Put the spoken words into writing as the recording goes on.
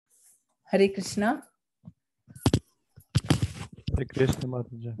Hare Krishna. Hare Krishna,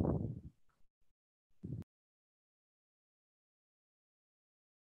 Mataji.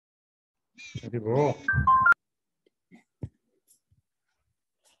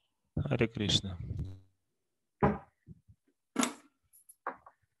 Hare Krishna.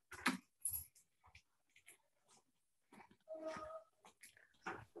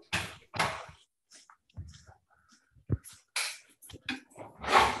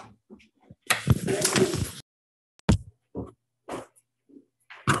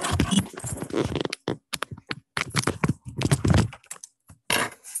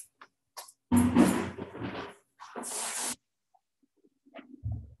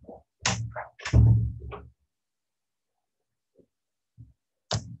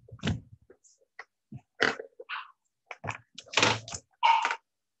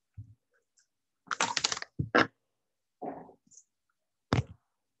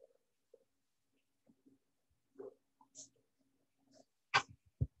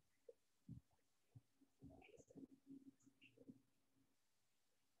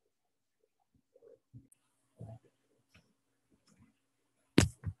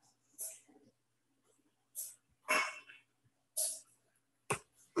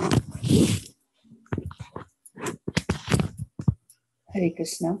 Hare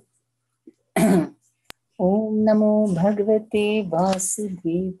Krishna. Om Namo Bhagavate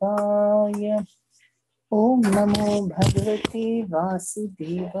Vasudevaya. Om Namo Bhagavate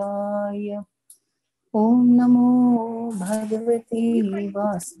Vasudevaya. Om Namo Bhagavate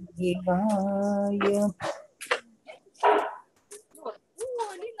Vasudevaya.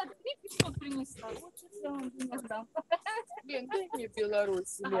 Алина, 3500 принесла. Вот что я вам иногда. Лен, дай мне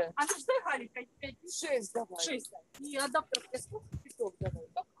Беларусь, Лен. А что Галика? 6 давай. 6. И адаптер сколько? 500 давай.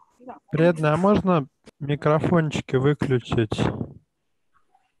 Да. Преданная, а можно микрофончики выключить?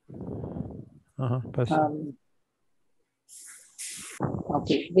 Ага, спасибо.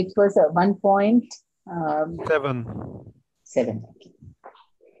 Okay, which was 1.7. 7. Okay.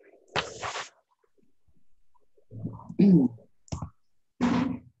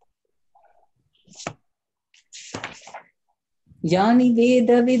 Yani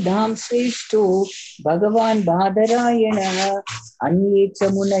Veda Vidham Shreshto Bhagavan Bhadarayana Anyecha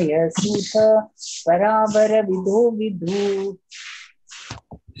Munaya Sutta Paravara Vidho Vidhu.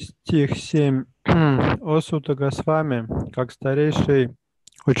 Стих 7. О Сута Госвами, как старейший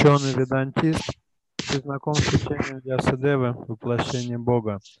ученый-ведантист, ты знаком с учением Вьясадевы, воплощение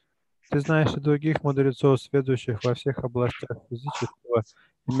Бога. Ты знаешь и других мудрецов, сведущих во всех областях физического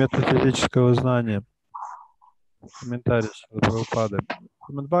и метафизического знания. Комментарий Шрила Прабхупады.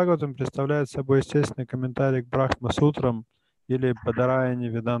 Шримад Бхагаватам представляет собой естественный комментарий к Брахма-сутрам или Бадараяне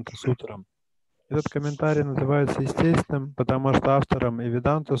Веданта-сутрам. Этот комментарий называется естественным, потому что автором и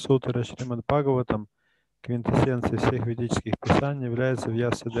Веданта-сутры Шримад Бхагаватам, квинтэссенцией всех ведических писаний, является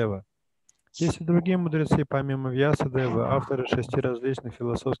Вьясадева. Есть и другие мудрецы, помимо Вьясадевы, авторы 6 различных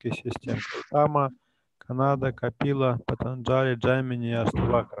философских систем – Гаутама, Канада, Капила, Патанджали, Джаймини и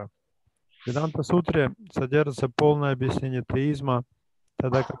Аштавакра. В Веданта-сутре содержится полное объяснение теизма,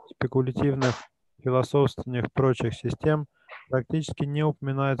 тогда как в спекулятивных философствованиях прочих систем практически не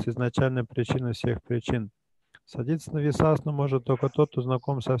упоминается изначальная причина всех причин. Садиться на висасну может только тот, кто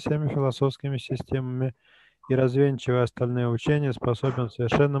знаком со всеми философскими системами и, развенчивая остальные учения, способен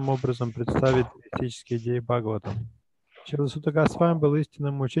совершенным образом представить теистические идеи Бхагаватам. Шрила Сута Госвами был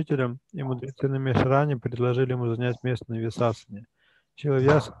истинным учителем, и мудрецы на Мишране предложили ему занять место на висасане. Шрила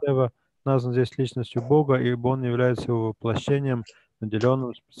Вьясадева назван здесь личностью Бога, ибо он является его воплощением,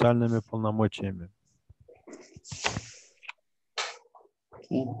 наделенным специальными полномочиями.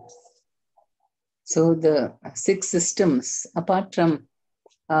 Okay. So the 6 systems, apart from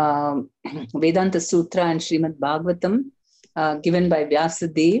Vedanta Sutra and Srimad Bhagavatam, given by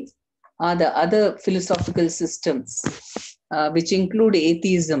Vyasadeva, are the other philosophical systems, which include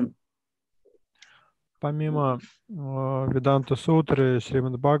atheism. Помимо Веданта-сутры,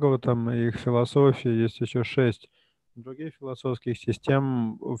 Шримад Бхагаватам и их философии, есть еще 6 других философских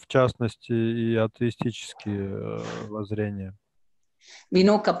систем, в частности, и атеистические воззрения. We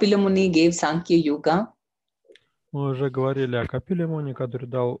know Kapila Muni gave Sankhya Yoga. Мы уже говорили о Капиле Муни, который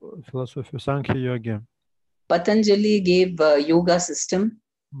дал философию Санхья-йоги. Patanjali gave yoga system.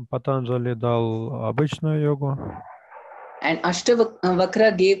 Патанджали дал обычную йогу. And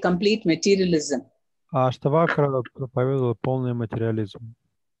Ashtavakra gave complete materialism. А Аштавакра проповедовал полный материализм.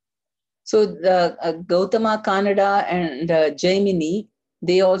 So Gautama, Kannada and Jaimini,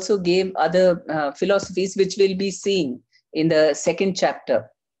 they also gave other philosophies which will be seen in the 2nd chapter.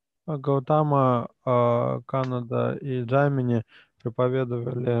 Гаутама, Канада и Джаймини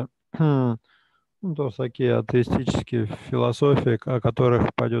проповедовали ну, то такие атеистические философии, о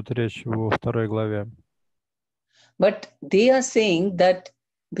которых пойдет речь во 2 главе. But they are saying that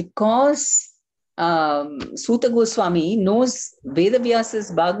because Suta Goswami knows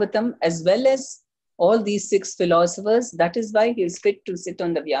Vedavyas's Bhagavatam as well as all these 6 philosophers, that is why he is fit to sit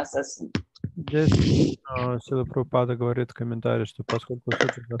on the Vyasasana. Здесь Шрила Прабхупада говорит в комментарии, что поскольку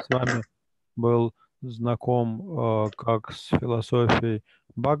Сута Госвами был знаком как с философией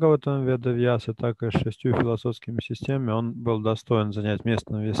Бхагаватам Ведавьясы, так и с 6 философскими системами, он был достоин занять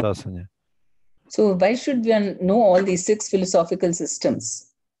место на Висасане. So why should we know all these 6 philosophical systems?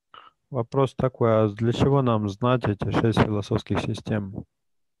 Вопрос такой, а для чего нам знать эти 6 философских систем?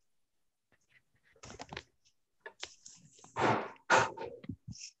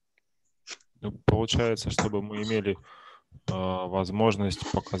 Ну, получается, чтобы мы имели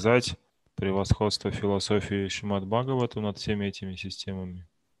возможность показать превосходство философии Шримад Бхагавату над всеми этими системами.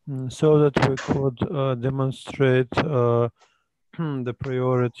 So that we could demonstrate the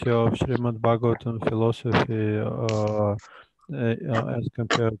priority of Srimad Bhagavatam philosophy as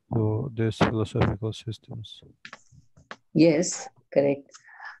compared to these philosophical systems. Yes, correct.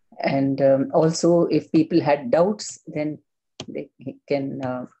 And also, if people had doubts, then they can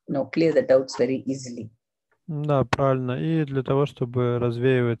clear the doubts very easily. Да, правильно. И для того, чтобы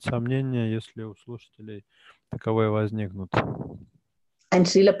развеивать сомнения, если у слушателей таковые возникнут. And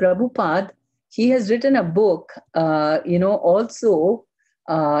Srila Prabhupada, he has written a book, also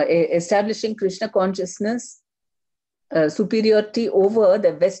establishing Krishna consciousness superiority over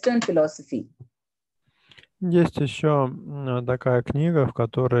the Western philosophy. Есть еще такая книга, в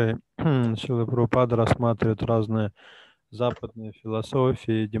которой Шрила Прабхупада рассматривает разные западные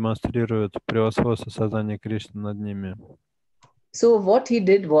философии и демонстрирует превосходство сознания Кришны над ними. So what he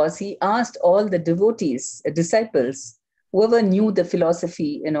did was he asked all the devotees, disciples, whoever knew the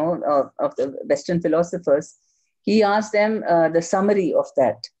philosophy, of the Western philosophers, he asked them the summary of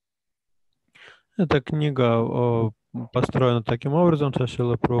that. Эта книга построена таким образом, что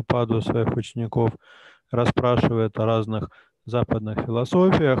Шрила Прабхупада у своих учеников расспрашивает о разных западных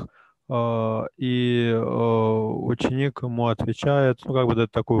философиях, и ученик ему отвечает,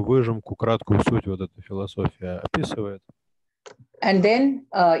 дает такую выжимку, краткую суть вот этой философии описывает. And then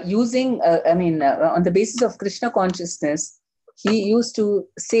using, on the basis of Krishna consciousness, he used to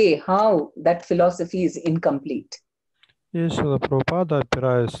say how that philosophy is incomplete. И Шрила Прабхупада,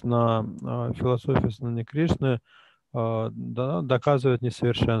 опираясь на философию сознания Кришны, доказывает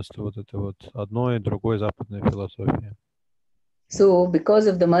несовершенство вот этой вот одной и другой западной философии. So, because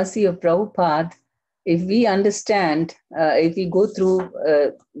of the mercy of Prabhupada, if we understand, if we go through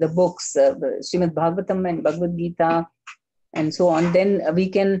the books, Srimad Bhagavatam and Bhagavad Gita, and so on, then we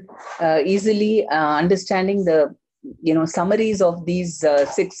can easily understanding the summaries of these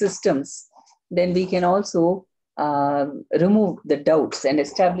 6 systems. Then we can also remove the doubts and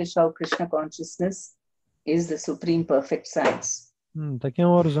establish how Krishna consciousness is the supreme perfect science. Таким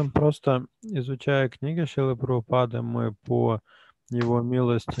образом, просто изучая книги Шрилы Прабхупады, мы по его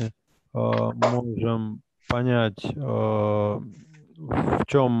милости можем понять, в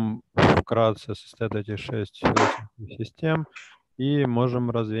чем вкратце состоят эти 6 философских систем, и можем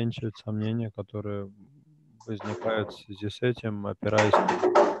развенчивать сомнения, которые возникают в связи с этим, опираясь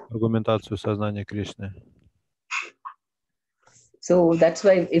на аргументацию сознания Кришны. So that's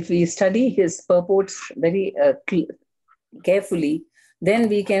why if we study his purports very carefully, then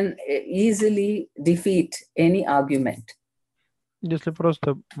we can easily defeat any argument. Если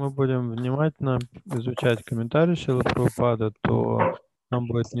просто мы будем внимательно изучать комментарии Шрилы Прабхупады, то нам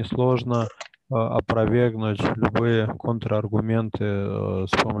будет несложно опровергнуть любые контраргументы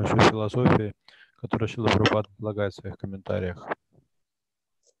с помощью философии, которую Шрила Прабхупада предлагает в своих комментариях.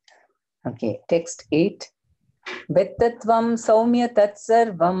 Okay, text 8. Vettatvam saumya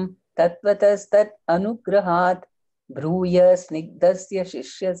tatsarvam tatvatastat anugrahat bhruya snigdasya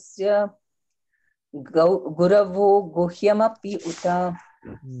shishyasya guravo guhyamapi uta.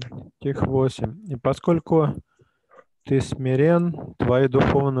 Стих 8. И поскольку ты смирен, твои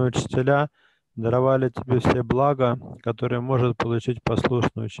духовные учителя даровали тебе все блага, которые может получить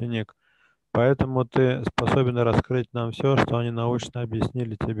послушный ученик. Поэтому ты способен раскрыть нам все, что они научно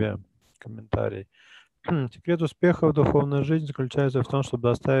объяснили тебе. Комментарий. Секрет успеха в духовной жизни заключается в том, чтобы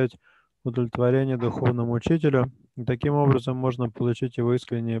доставить удовлетворение духовному учителю, и таким образом можно получить его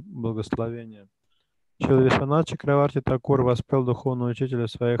искреннее благословение. Шрила Вишванат Чакраварти Такур воспел духовного учителя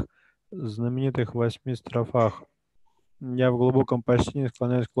в своих знаменитых 8 строфах. Я в глубоком почтении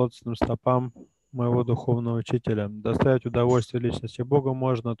склоняюсь к лотосным стопам моего духовного учителя. Доставить удовольствие личности Бога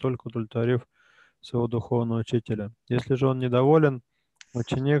можно, только удовлетворив своего духовного учителя. Если же он недоволен,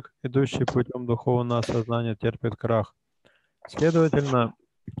 Ученик, идущий путем духовного осознания, терпит крах. Следовательно,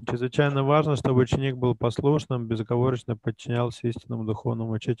 чрезвычайно важно, чтобы ученик был послушным, безоговорочно подчинялся истинному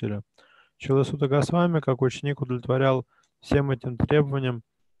духовному учителю. Шрила Сута Госвами, как ученик, удовлетворял всем этим требованиям,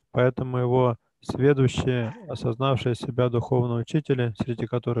 поэтому его сведущие, осознавшие себя духовные учители, среди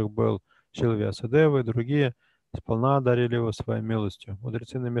которых был Шрила Вьясадева и другие, сполна одарили его своей милостью.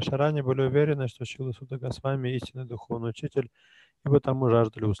 Мудрецы на Мишаране были уверены, что Шрила Сута Госвами истинный духовный учитель, и потому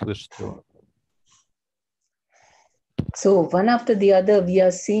жаждали услышать его. So one after the other, we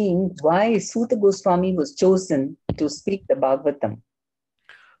are seeing why Suta Goswami was chosen to speak the Bhagavatam.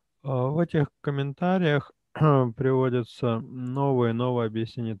 В этих комментариях приводятся новые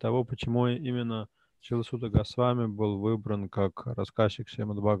объяснения того, почему именно Шрила Сута Госвами был выбран как рассказчик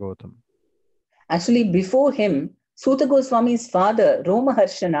Шримад Бхагаватам. Actually, before him, Suta Goswami's father, Roma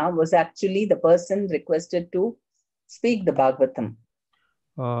Harshana, was actually the person requested to speak the Bhagavatam.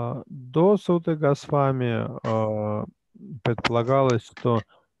 До Суты Госвами предполагалось, что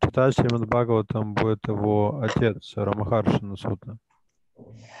читать Шримад Бхагаватам будет его отец Рамахаршана Сута.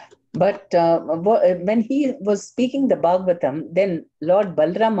 But when he was speaking the Bhagavatam, then Lord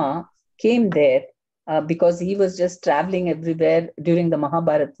Balrama came there because he was just traveling everywhere during the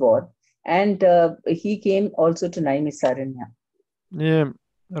Mahabharat war. And he came also to Naimisaranya. И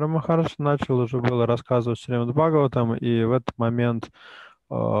Рамахарш начал уже было рассказывать Шримад Бхагаватам, и в этот момент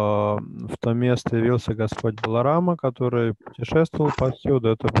в то место явился Господь Баларама, который путешествовал повсюду.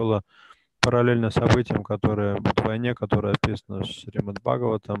 Это было параллельно событиям, которые в войне, которая описана в Шримад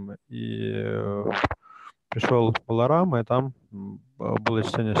Бхагаватам, и пришел Баларама, и там было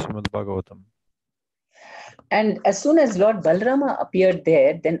чтение Шримад Бхагаватам. And as soon as Lord Balrama appeared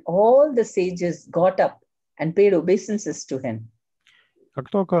there, then all the sages got up and paid obeisances to him. Как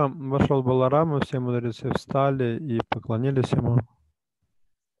только вошел Баларама, все мудрецы встали и поклонились ему.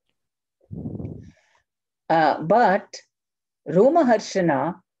 But Roma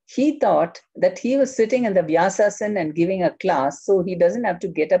Harshana, he thought that he was sitting in the Vyasasana and giving a class, so he doesn't have to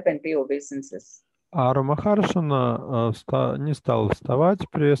get up and pay obeisances. А Рамахаршана не стал вставать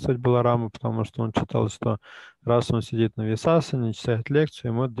приветствовать Балараму, потому что он считал, что раз он сидит на Висасане, читает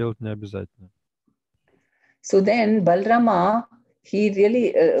лекцию, ему это делать не обязательно. So then Balrama, he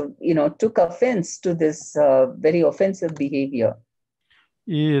really, took offense to this very offensive behavior.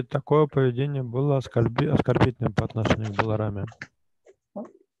 И такое поведение было оскорбительным по отношению к Балараме.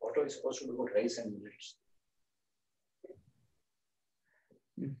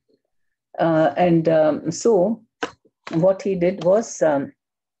 So what he did was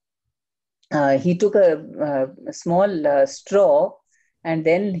he took a small straw, and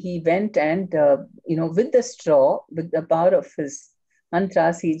then he went and, with the straw, with the power of his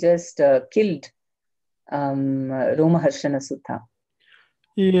mantras, he just killed Roma Harshana Sutta.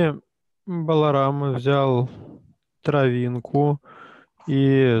 И Баларама взял травинку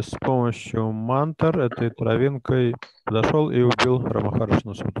и с помощью мантр этой травинкой подошел и убил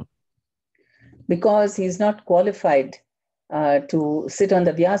Рамахаршану Суту. Because he is not qualified to sit on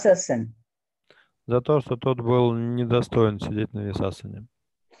the Vyasasana. За то, что тот был недостоин сидеть на Висасане.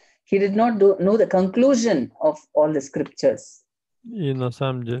 He did not know the conclusion of all the scriptures. И на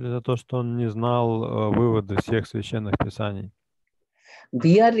самом деле за то, что он не знал выводы всех священных писаний.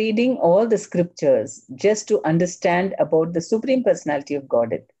 We are reading all the scriptures just to understand about the Supreme Personality of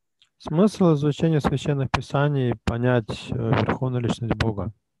Godhead. Смысл изучения священных писаний — понять Верховную Личность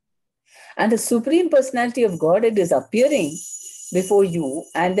Бога. And the Supreme Personality of Godhead is appearing before you,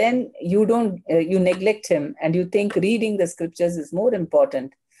 and then you neglect him, and you think reading the scriptures is more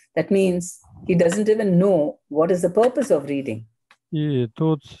important. That means he doesn't even know what is the purpose of reading. И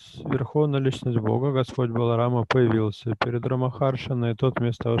тут Верховная Личность Бога, Господь Баларама, появился перед Рамахаршаной, и тот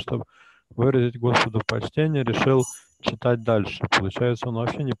вместо того, чтобы выразить Господу почтение, решил читать дальше. Получается, он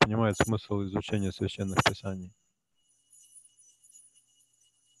вообще не понимает смысл изучения священных писаний.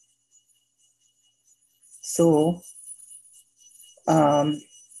 So,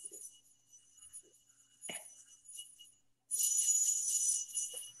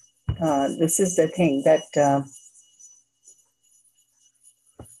 this is the thing that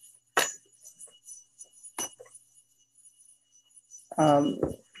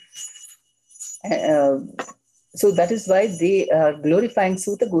so that is why they are glorifying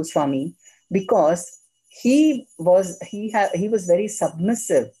Suta Goswami, because he was very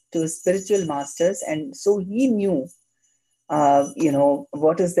submissive to his spiritual masters, and so he knew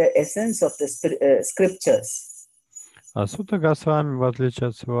what is the essence of the scriptures. А Сута Госвами, в отличие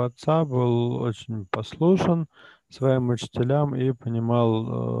от своего отца, был очень послушен своим учителям и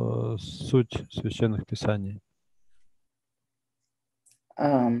понимал суть священных писаний.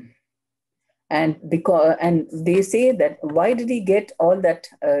 and they say that why did he get all that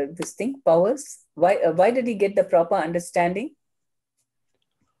this thing powers? Why did he get the proper understanding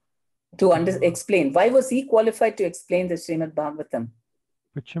to explain? Why was he qualified to explain the Srimad Bhagavatam?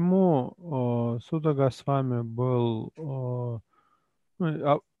 Почему Сutta Госвами был,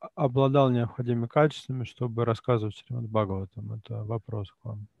 обладал необходимыми качествами, чтобы рассказывать Шримад Бхагаватам? Это вопрос к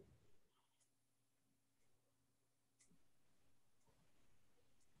вам.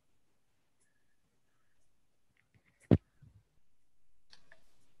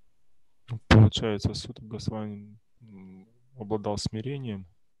 Получается, Сutta Госвами обладал смирением,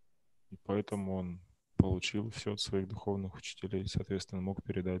 и поэтому он получил все от своих духовных учителей и, соответственно, мог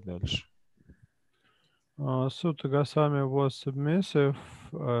передать дальше. Sutta Goswami was submissive,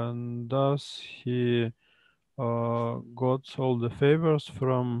 and thus he got all the favors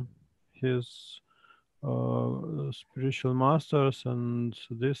from his spiritual masters, and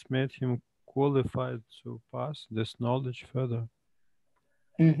this made him qualified to pass this knowledge further.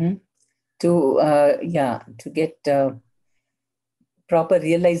 To get proper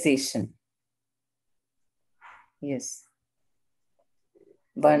realization. Yes.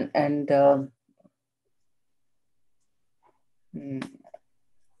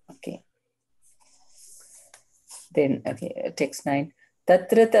 Okay. Then, text 9.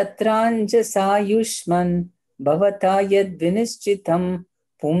 Tatra tatranja sayushman bhavata yad vinishchitam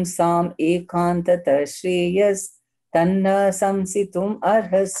pumsam ekantata shreyas tanna samsitum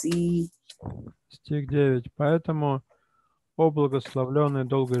arhasi. Стих 9. Поэтому, о благословленной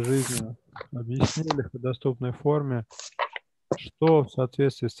долгой жизнью, объяснили в доступной форме, что в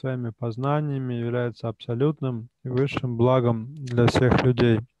соответствии с своими познаниями является абсолютным и высшим благом для всех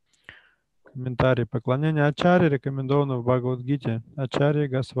людей. Комментарий. Поклонение Ачарьи рекомендовано в Бхагавад-гите. Ачарьи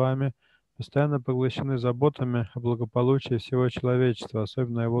Госвами постоянно поглощены заботами о благополучии всего человечества,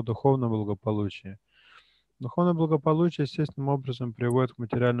 особенно о его духовном благополучии. Духовное благополучие естественным образом приводит к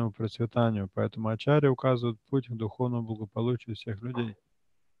материальному процветанию, поэтому Ачарьи указывают путь к духовному благополучию всех людей.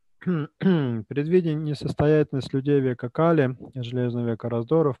 Предвидя несостоятельность людей века Кали, железного века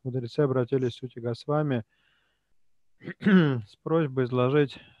раздоров, мудрецы обратились к Сути Госвами с просьбой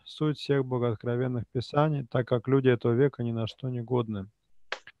изложить суть всех богооткровенных писаний, так как люди этого века ни на что не годны.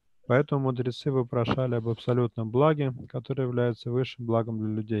 Поэтому мудрецы вопрошали об абсолютном благе, которое является высшим благом для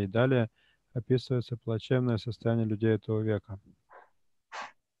людей. Далее описывается плачевное состояние людей этого века.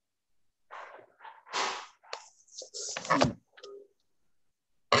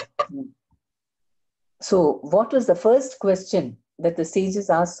 So, what was the first question that the sages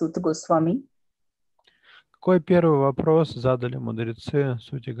asked Sutta Goswami? Какой первый вопрос задали мудрецы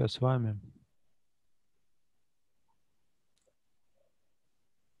Сути Госвами?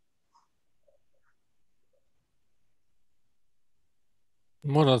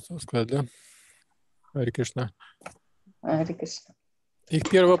 Можно сказать, да? Харе Кришна. Hare Krishna. Их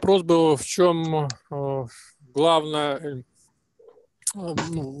первый вопрос был, в чем главное,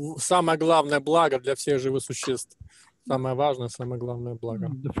 самое главное благо для всех живых существ. Самое важное, самое главное благо.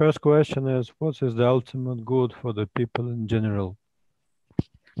 The first question is, what is the ultimate good for the people in general?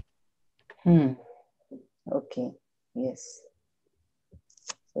 Okay, yes.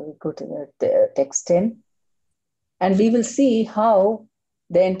 So we go to the text 10. And we will see how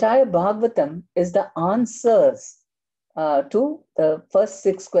the entire Bhagavatam is the answers to the first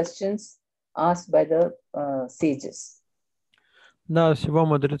 6 questions asked by the sages. Да, всего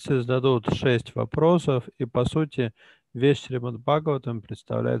мудрецы зададут 6 вопросов, и по сути весь Шримад Бхагаватам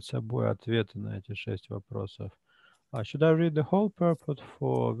представляет собой ответы на эти 6 вопросов. Should I read the whole purport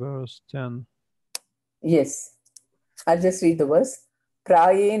for verse 10? Yes, I'll just read the verse.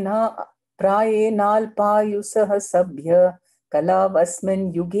 Prayenalpayusah sabhya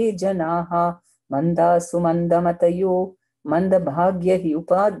kalavasmin yuge janaha manda sumandamatayo mandabhagyahi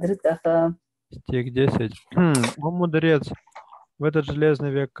upadhritaha. Стих 10. О мудрец, в этот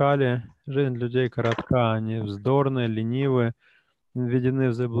железный век Кали жизнь людей коротка, они вздорны, ленивы, введены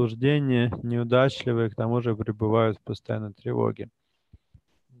в заблуждение, неудачливы, к тому же пребывают в постоянной тревоге.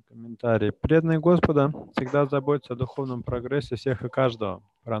 Комментарий. Преданные Господа всегда заботятся о духовном прогрессе всех и каждого.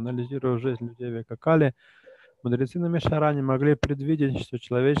 Проанализируя жизнь людей века Кали, мудрецы на Мишаране могли предвидеть, что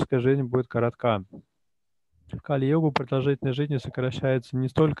человеческая жизнь будет коротка. В Кали-йогу продолжительность жизни сокращается не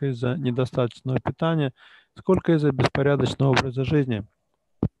столько из-за недостаточного питания, сколько из-за беспорядочного образа жизни.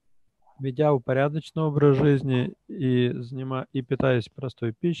 Ведя упорядоченный образ жизни и питаясь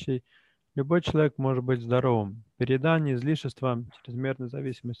простой пищей, любой человек может быть здоровым. Переедание, излишество, чрезмерная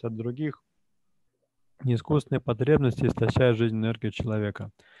зависимость от других, неискусственные потребности истощают жизненную энергию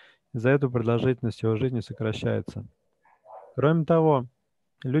человека. Из-за этого продолжительность его жизни сокращается. Кроме того,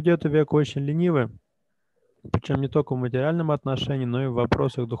 Люди этого века очень ленивы, причем не только в материальном отношении, но и в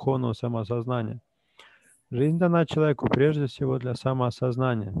вопросах духовного самоосознания. Жизнь дана человеку прежде всего для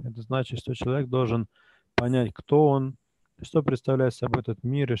самоосознания. Это значит, что человек должен понять, кто он, что представляет собой этот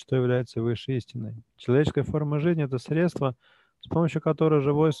мир и что является высшей истиной. Человеческая форма жизни – это средство, с помощью которого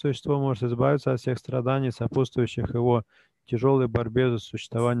живое существо может избавиться от всех страданий, сопутствующих его тяжелой борьбе за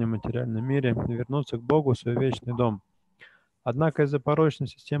существование в материальном мире, и вернуться к Богу в свой вечный дом. Однако из-за порочной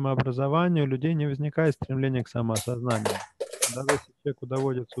системы образования у людей не возникает стремления к самоосознанию. Даже если человеку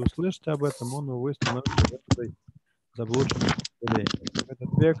доводится услышать об этом, он, увы, становится жертвой заблудших учителей. В этот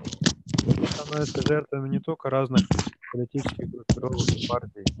век люди становятся жертвами не только разных политических группировок и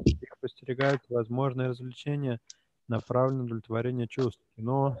партий. Их подстерегают возможные развлечения, направленные на удовлетворение чувств.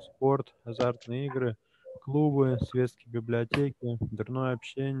 Кино, спорт, азартные игры, клубы, светские библиотеки, дурное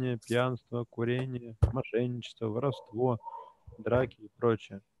общение, пьянство, курение, мошенничество, воровство, драки и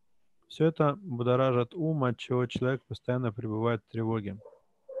прочее. Все это будоражит ум, от чего человек постоянно пребывает в тревоге.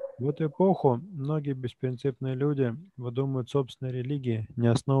 В эту эпоху многие беспринципные люди выдумывают собственные религии, не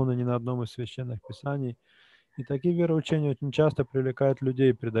основанные ни на одном из священных писаний, и такие вероучения очень часто привлекают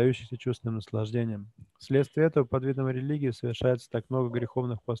людей, предающихся чувственным наслаждениям. Вследствие этого под видом религии совершается так много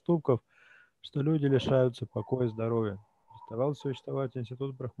греховных поступков, что люди лишаются покоя и здоровья. Переставал существовать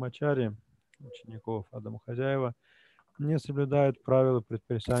институт брахмачари, учеников Адама Хозяева, не соблюдают правила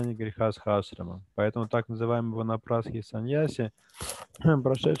предписаний греха схасрама. Поэтому так называемые ванапрасхи и саньяси,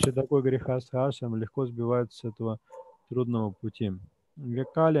 прошедшие такой греха схасрам, легко сбиваются с этого трудного пути. В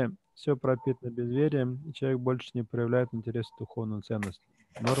векале все пропитано безверием, и человек больше не проявляет интерес к духовным ценностям.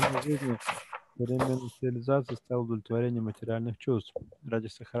 Нормой жизни современной цивилизации стало удовлетворение материальных чувств. Ради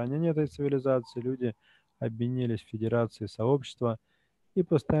сохранения этой цивилизации люди объединились в федерации сообщества, и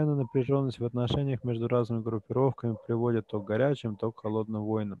постоянная напряженность в отношениях между разными группировками приводит то к горячим, то к холодным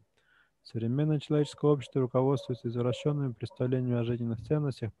войнам. Современное человеческое общество руководствуется извращенными представлениями о жизненных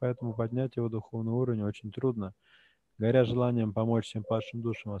ценностях, поэтому поднять его духовный уровень очень трудно. Горя желанием помочь всем падшим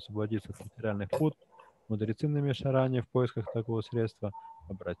душам освободиться от материальных пут, мудрецы Намишарани в поисках такого средства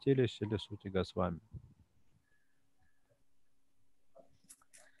обратились к Шриле Сути Госвами.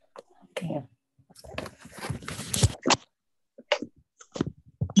 Okay.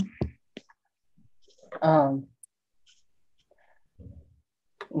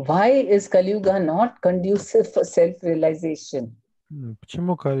 Why is Kali Yuga not conducive for self-realization?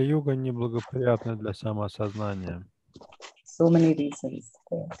 Почему Кали-юга неблагоприятна для самоосознания? So many reasons.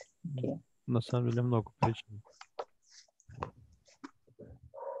 Okay. На самом деле много причин.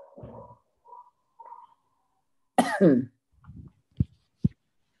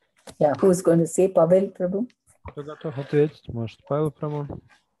 Yeah, who is going to say, Pavel Prabhu? Кто готов ответить? Может, Павел Прабhu?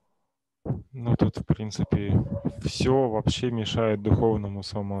 Ну, тут, в принципе, все вообще мешает духовному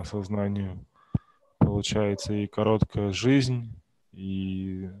самоосознанию. Получается и короткая жизнь,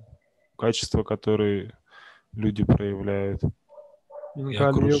 и качества, которые люди проявляют, In и Kali Yuga,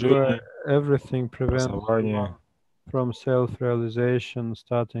 окружение, everything prevents образование. from self-realization,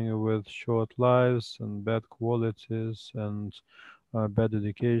 starting with short lives and bad qualities and bad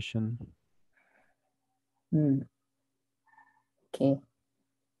education. Okay.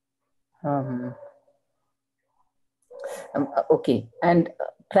 Okay. And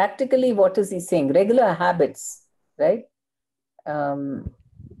practically, what is he saying? Regular habits, right?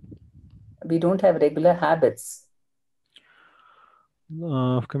 We don't have regular habits.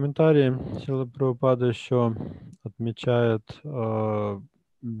 В комментарии Шрила Прабхупада еще отмечает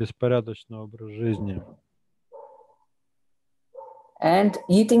беспорядочный образ жизни. And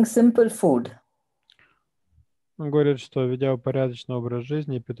eating simple food. Он говорит, что ведя упорядоченный образ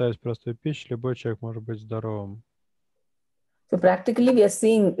жизни и питаясь простой пищей, любой человек может быть здоровым. So practically we are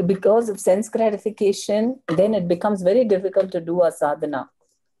seeing because of sense gratification, then it becomes very difficult to do our sadhana.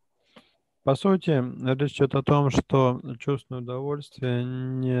 По сути, речь идет о том, что чувственное удовольствие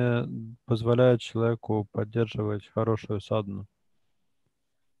не позволяет человеку поддерживать хорошую садхану.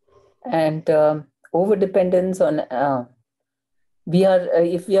 And over-dependence on,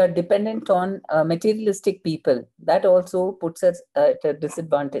 if we are dependent on materialistic people, that also puts us at a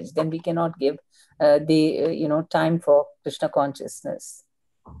disadvantage. Then we cannot give time for Krishna consciousness.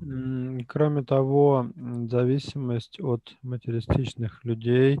 Кроме того, зависимость от материалистичных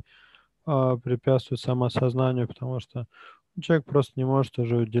людей препятствует самоосознанию, потому что человек просто не может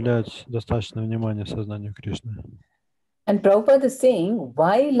уже уделять достаточно внимания сознанию Кришны. And Prabhupada is saying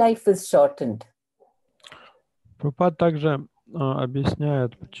why life is shortened. Прабхупада также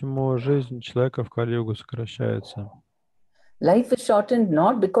объясняет, почему жизнь человека в Кали-югу сокращается. Life is shortened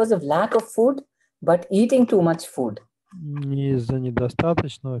not because of lack of food, but eating too much food. Не из-за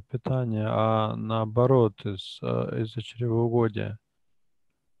недостаточного питания, а наоборот, из-за чревоугодия.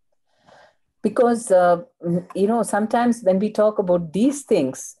 Because, sometimes when we talk about these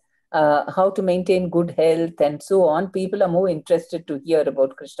things, how to maintain good health and so on, people are more interested to hear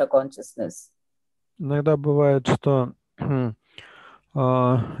about Krishna consciousness. Иногда бывает, что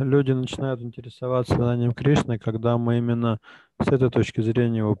люди начинают интересоваться знанием Кришны, когда мы именно с этой точки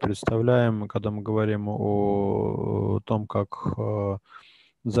зрения его представляем, когда мы говорим о том, как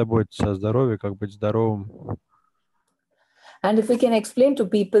заботиться о здоровье, как быть здоровым. And if we can explain to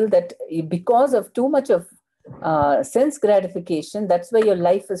people that because of too much of sense gratification, that's why your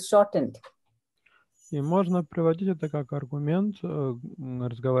life is shortened. И можно приводить это как аргумент,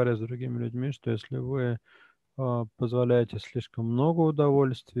 разговаривая с другими людьми, что если вы позволяете слишком много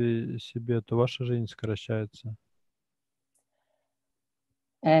удовольствий себе, то ваша жизнь сокращается.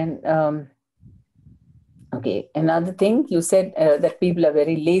 And okay, another thing, you said that people are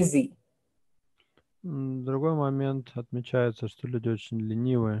very lazy. Другой момент, отмечается, что люди очень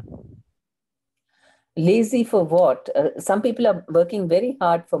ленивые. Lazy for what? Some people are working very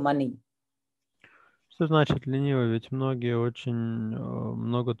hard for money. Что значит ленивый? Ведь многие очень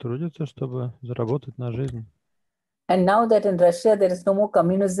много трудятся, чтобы заработать на жизнь. And now that in Russia there is no more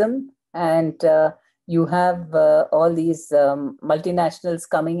communism, and you have all these multinationals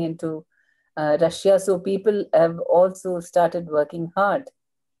coming into Russia, so people have also started working hard.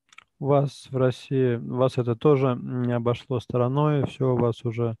 Вас в России, вас это тоже не обошло стороной, все, у вас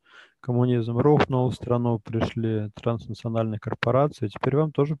уже коммунизм рухнул, в страну пришли транснациональные корпорации, теперь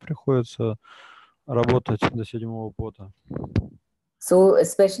вам тоже приходится работать до седьмого пота. So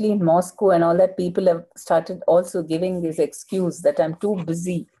especially in Moscow and all that, people have started also giving this excuse that I'm too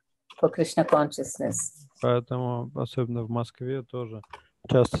busy for Krishna consciousness. Поэтому, особенно в Москве, тоже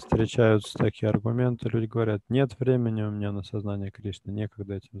часто встречаются такие аргументы. Люди говорят, нет времени у меня на сознание Кришны,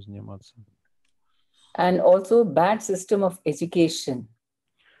 некогда этим заниматься. And also bad system of education.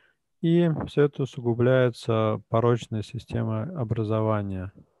 И все это усугубляется порочной системой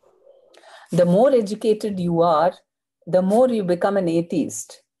образования. The more educated you are, the more you become an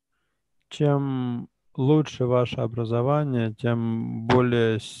atheist. Чем лучше ваше образование, тем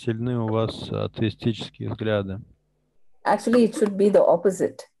более сильны у вас атеистические взгляды. Actually, it should be the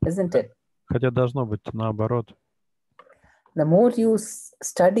opposite, isn't it? Хотя должно быть наоборот. The more you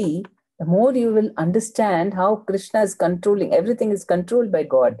study, the more you will understand how Krishna is controlling. Everything is controlled by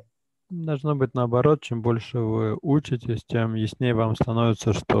God. Должно быть наоборот. Чем больше вы учитесь, тем яснее вам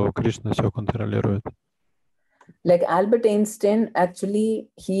становится, что Кришна все контролирует. Like Albert Einstein, actually,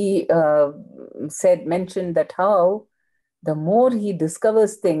 he mentioned that how the more he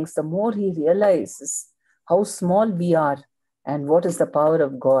discovers things, the more he realizes how small we are and what is the power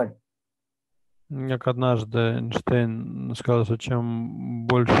of God. Как однажды Эйнштейн сказал, что чем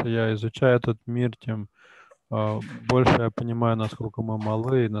больше я изучаю этот мир, тем больше я понимаю, насколько мы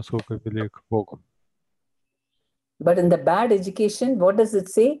малы и насколько велик Бог. But in the bad education, what does it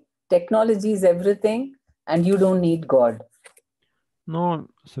say? Technology is everything and you don't need God. Но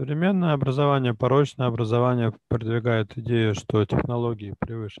современное образование, порочное образование продвигает идею, что технологии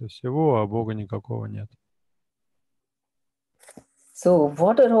превыше всего, а Бога никакого нет. So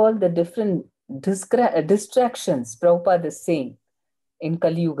what are all the different distractions Prabhupada is saying in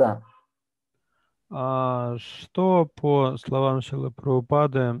Kali Yuga? А что, по словам Шрилы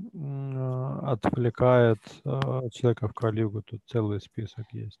Прабхупады, отвлекает человека в Кали-югу? Тут целый список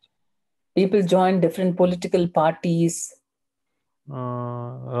есть. People join different political parties.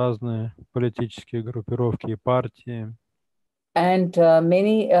 Разные политические группировки и партии. And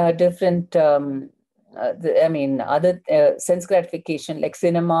many different, other sense gratification like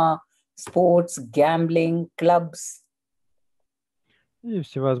cinema, sports, gambling, clubs. И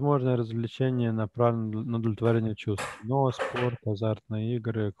всевозможные развлечения направлены на удовлетворение чувств. Но спорт, азартные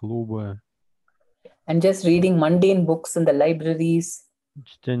игры, клубы. And just reading mundane books in the libraries.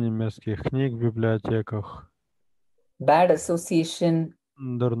 Чтение мерзких книг в библиотеках. Bad association.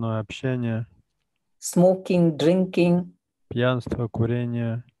 Дурное общение. Smoking, drinking. Пьянство,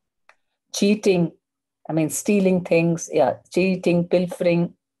 курение. Cheating. Stealing things. Yeah, cheating,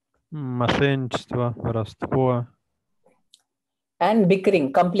 pilfering. Мошенничество, воровство. And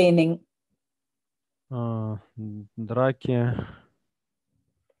bickering, complaining. Драки.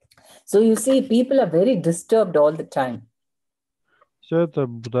 So you see, people are very disturbed all the time. Все это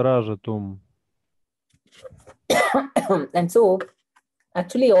будоражит ум. And so,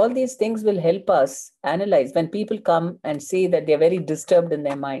 actually, all these things will help us analyze when people come and say that they're very disturbed in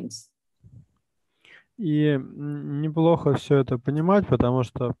their minds. И неплохо все это понимать, потому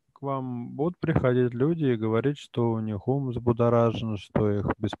что к вам будут приходить люди и говорить, что у них ум взбудоражен, что их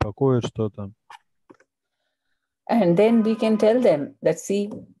беспокоит что-то. And then we can tell them that,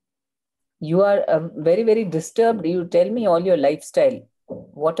 see, you are very, very disturbed. You tell me all your lifestyle.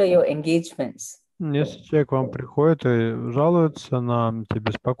 What are your engagements? Если человек к вам приходит и жалуется на те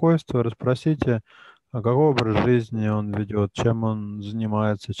беспокойства, расспросите, какой образ жизни он ведет, чем он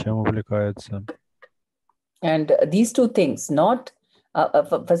занимается, чем увлекается. And these two things, not,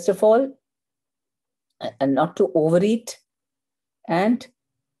 first of all, not to overeat and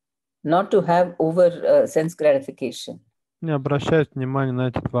not to have over sense gratification. Не обращайте внимание на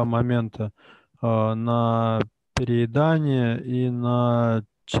эти два момента, на переедание и на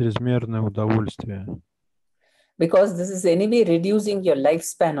чрезмерное удовольствие. Because this is anyway reducing your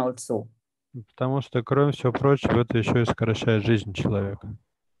lifespan also. Потому что, кроме всего прочего, это еще и сокращает жизнь человека.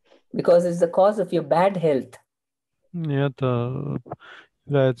 Because it's the cause of your bad health. И это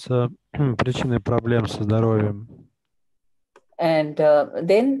является причиной проблем со здоровьем. And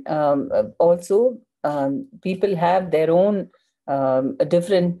then also people have their own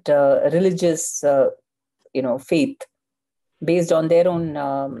different religious, faith based on their own,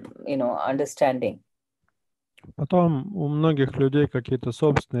 understanding. Потом у многих людей какие-то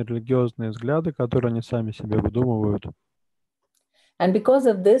собственные религиозные взгляды, которые они сами себе выдумывают. And because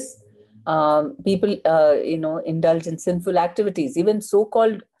of this, people, indulge in sinful activities. Even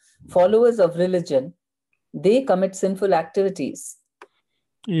so-called followers of religion, they commit sinful activities.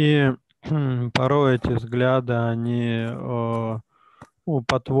 И порой эти взгляды, они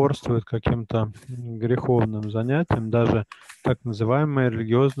потворствуют каким-то греховным занятиям. Даже так называемые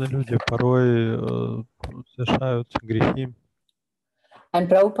религиозные люди порой совершают грехи. And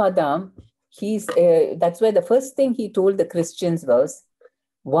Prabhupada, that's why the first thing he told the Christians was,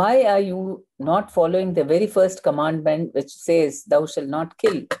 why are you not following the very first commandment which says, thou shalt not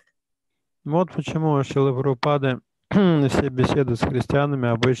kill? Вот почему Шрила Прабхупады все беседы с христианами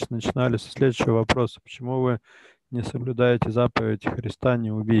обычно начинались со следующего вопроса. Почему вы не соблюдаете заповедь Христа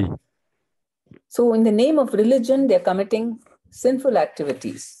 «Не убий»? So in the name of religion, they're committing sinful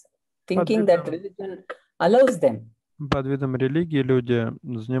activities, thinking that religion allows them. Под видом религии люди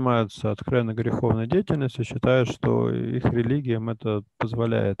занимаются откровенно греховной деятельностью, считая, что их религия им это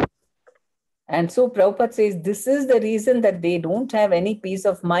позволяет. And so Prabhupada says, this is the reason that they don't have any peace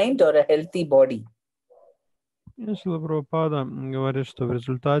of mind or a healthy body. И Шрила Прабхупада говорит, что в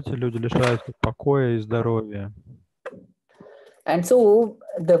результате люди лишаются покоя и здоровья. And so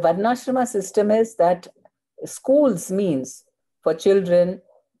the Varnashrama system is that schools means for children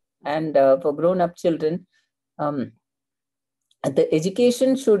and for grown-up children, the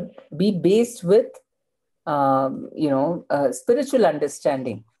education should be based with, spiritual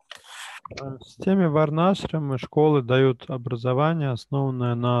understanding. В системе Варнашрамы школы дают образование,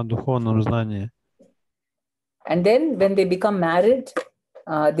 основанное на духовном знании. And then when they become married,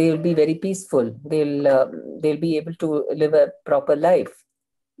 they will be very peaceful. They'll be able to live a proper life.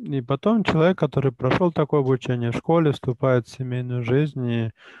 И потом человек, который прошел такое обучение в школе, вступает в семейную жизнь,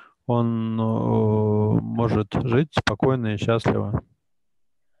 и он может жить спокойно и счастливо.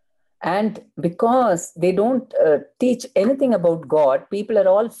 And because they don't teach anything about God, people are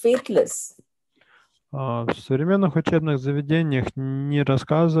all faithless. В современных учебных заведениях не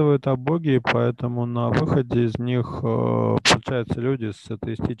рассказывают о Боге, и поэтому на выходе из них получаются люди с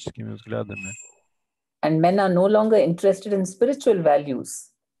атеистическими взглядами. And men are no longer interested in spiritual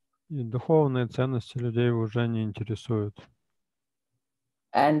values. И духовные ценности людей уже не интересуют.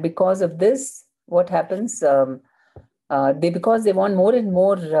 And because of this, what happens? Because they want more and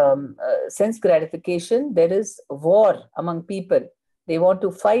more sense gratification, there is war among people. They want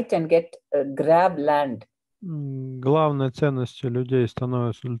to fight and grab land. Главной ценностью людей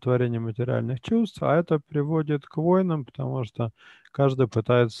становится удовлетворение материальных чувств, а это приводит к войнам, потому что каждый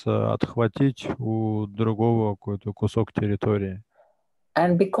пытается отхватить у другого какой-то кусок территории.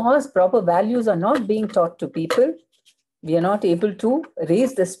 And because proper values are not being taught to people, we are not able to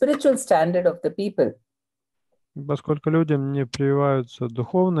raise the spiritual standard of the people. Поскольку людям не прививаются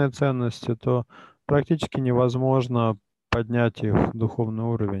духовные ценности, то практически невозможно поднять их духовный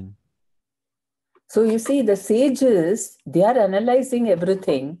уровень. So you see, the sages, they are analyzing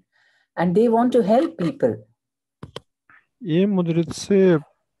everything and they want to help people. И мудрецы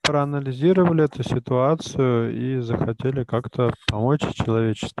проанализировали эту ситуацию и захотели как-то помочь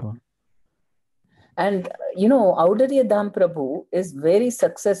человечеству. And, Audarya Dham Prabhu is very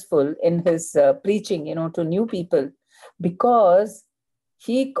successful in his preaching, to new people, because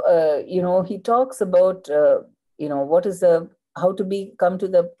he talks about, what is how to come to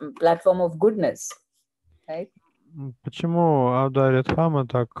the platform of goodness, right? Почему Авдарит Хама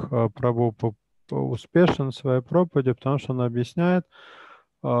так Прабhu успешен в своей проповеди? Потому что он объясняет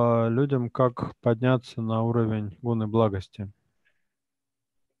людям, как подняться на уровень гуны благости.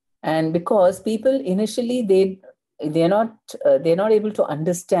 And because people initially they're not able to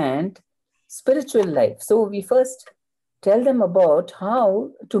understand spiritual life, so we first tell them about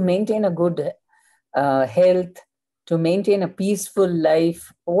how to maintain a good health, to maintain a peaceful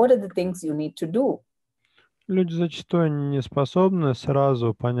life. What are the things you need to do? Люди зачастую не способны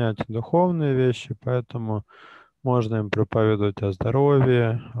сразу понять духовные вещи, поэтому можно им проповедовать о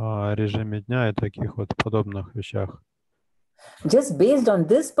здоровье, о режиме дня и таких вот подобных вещах. Just based on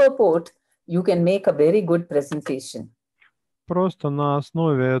this purport, you can make a very good presentation. Просто на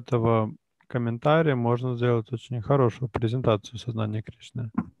основе этого комментария можно сделать очень хорошую презентацию сознания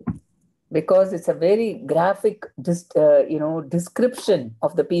Кришны. Because it's a very graphic description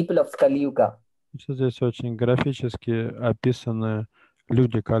of the people of Kali Yuga. Здесь очень графически описаны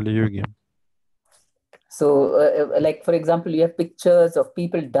люди Кали-юги. So, like for example, you have pictures of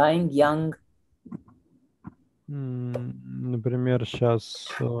people dying young. Например, сейчас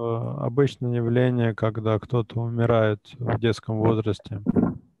обычное явление, когда кто-то умирает в детском возрасте.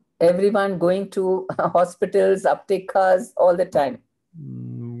 Everyone going to hospitals, aptekas all the time.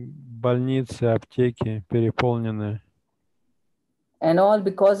 Больницы, аптеки переполнены. And all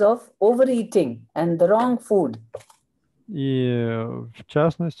because of overeating and the wrong food. И в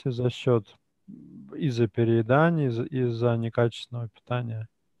частности за счет из-за переедания, из-за некачественного питания.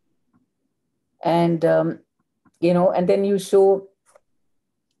 And and then you show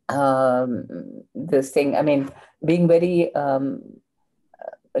this thing. I mean, being very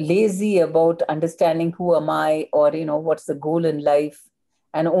lazy about understanding who am I, or what's the goal in life,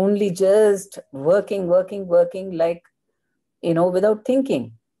 and only just working like without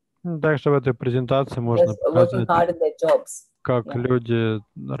thinking. Также в этой презентации можно Working hard показать, in their jobs. как люди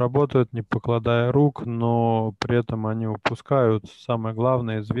работают, не покладая рук, но при этом они упускают самое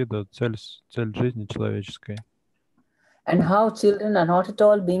главное из вида цель жизни человеческой. And how children are not at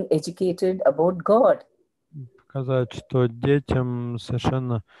all being educated about God. Показать, что детям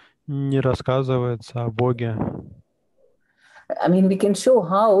совершенно не рассказывается о Боге. I mean, we can show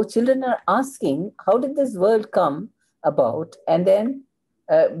how children are asking, how did this world come about? And then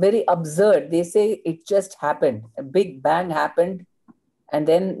very absurd, they say it just happened. A big bang happened, and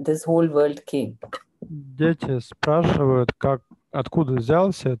then this whole world came. Дети спрашивают, откуда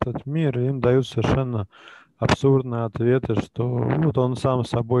взялся этот мир, и им дают совершенно абсурдные ответы, что вот он сам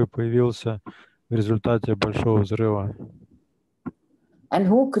собой появился в результате большого взрыва. And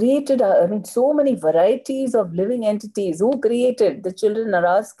who created, so many varieties of living entities. Who created? The children are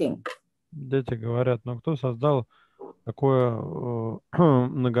asking. Дети говорят, но кто создал такое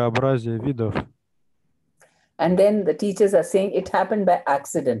многообразие видов? And then the teachers are saying it happened by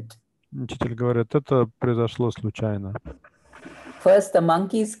accident. Учитель говорит, это произошло случайно. First the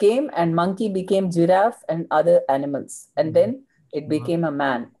monkeys came, and monkey became giraffe and other animals. And then it became a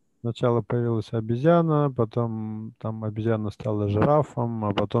man. Сначала появилась обезьяна, потом там обезьяна стала жирафом,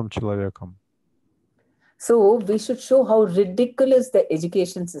 а потом человеком. So we should show how ridiculous the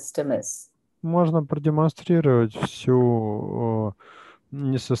education system is. Можно продемонстрировать всю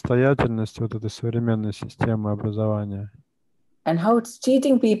несостоятельность вот этой современной системы образования. And how it's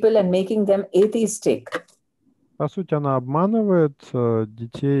cheating people and making them atheistic. По сути, она обманывает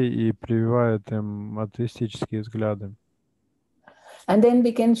детей и прививает им атеистические взгляды. And then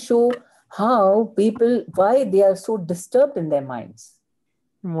we can show how people, why they are so disturbed in their minds.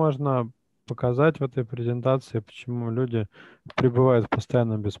 Можно показать в этой презентации, почему люди пребывают в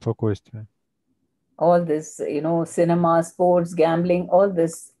постоянном беспокойстве. All this, cinema, sports, gambling, all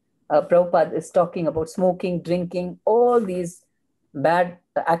this, Prabhupada is talking about smoking, drinking, all these bad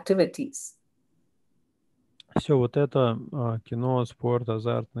activities. Все вот это, кино, спорт,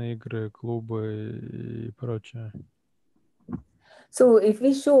 азартные игры, клубы и прочее. So if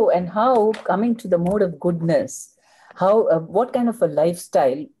we show and how coming to the mode of goodness, how what kind of a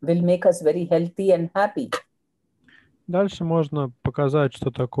lifestyle will make us very healthy and happy. Дальше можно показать, что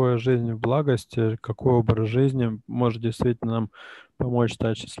такое жизнь в благости, какой образ жизни может действительно нам помочь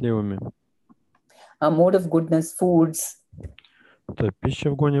стать счастливыми. A mode of goodness, foods. Это пища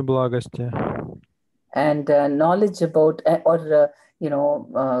в гуне благости. And knowledge about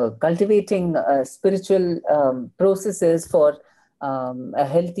cultivating spiritual processes for a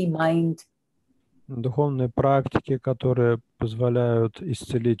healthy mind. Духовные практики, которые позволяют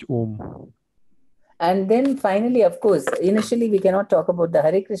исцелить ум. And then finally, of course, initially we cannot talk about the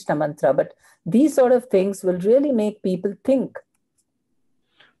Hare Krishna mantra, but these sort of things will really make people think.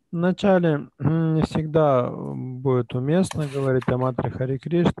 Вначале не всегда будет уместно говорить о Матре Хари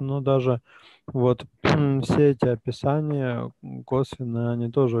Кришне, но даже вот все эти описания косвенно,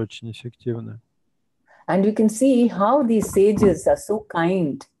 они тоже очень эффективны. And you can see how these sages are so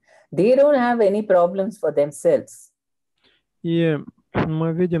kind. They don't have any problems for themselves. И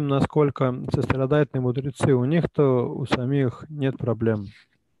мы видим, насколько сострадательные мудрецы. У них-то у самих нет проблем.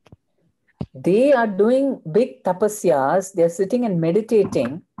 They are doing big tapasyas. They are sitting and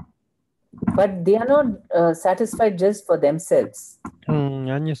meditating, but they are not satisfied just for themselves.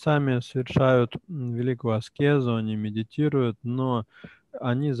 Они сами совершают великую аскезу, они медитируют, но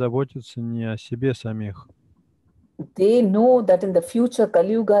они заботятся не о себе самих. They know that in the future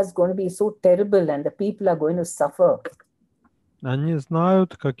Kali Yuga is going to be so terrible and the people are going to suffer. Они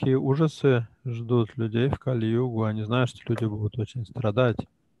знают, какие ужасы ждут людей в Кали-югу. Они знают, что люди будут очень страдать.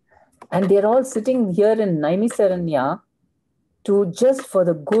 And they're all sitting here in Naimisaranya to just for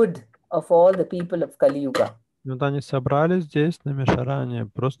the good of all the people of Kali Yuga. Вот они собрались здесь, на Мишаране,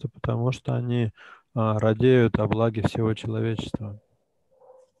 просто потому, что они радеют о благе всего человечества.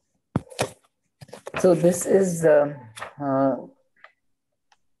 So this is,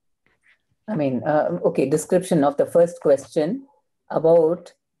 description of the first question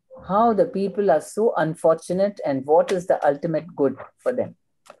about how the people are so unfortunate and what is the ultimate good for them.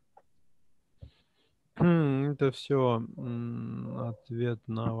 Это все ответ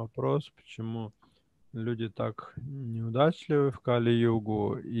на вопрос, почему люди так неудачливы в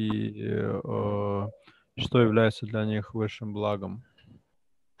Кали-югу и что является для них высшим благом.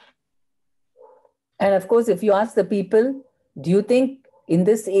 And of course, if you ask the people, do you think in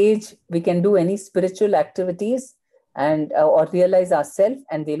this age we can do any spiritual activities and or realize ourselves?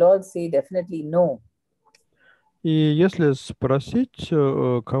 And they'll all say definitely no. И если спросить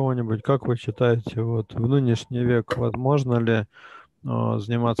кого-нибудь, как вы считаете, вот в нынешний век возможно ли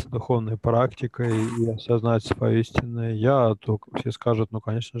заниматься духовной практикой и осознать свое истинное я, то все скажут, ну,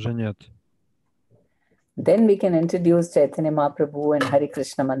 конечно же, нет. Then we can introduce Chaitanya Mahaprabhu and Hare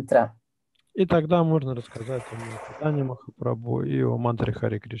Krishna mantra. И тогда можно рассказать о Чайтанье Махапрабху и о мантре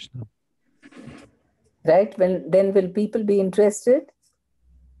Харе Кришна. Right? Then will people be interested?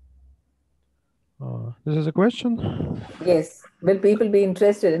 This is a question? Yes. Will people be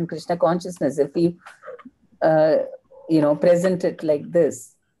interested in Krishna consciousness if we, present it like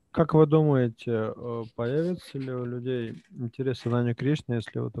this? Как вы думаете, появится ли у людей интерес к сознанию Кришны,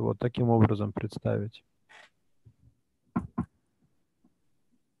 если вот его таким образом представить?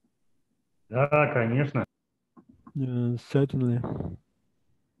 Да, конечно. Certainly.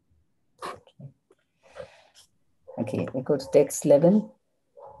 Okay, we go to text 11.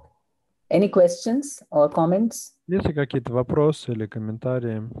 Any questions or comments? Есть ли какие-то вопросы или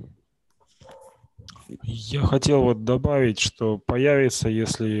комментарии? Я хотел вот добавить, что появится,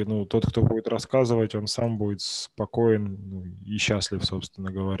 если тот, кто будет рассказывать, он сам будет спокоен и счастлив,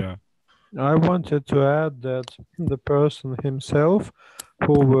 собственно говоря. I wanted to add that the person himself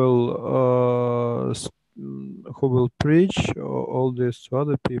who will preach all this to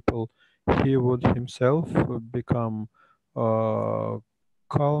other people, he would himself become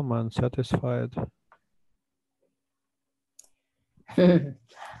calm and satisfied.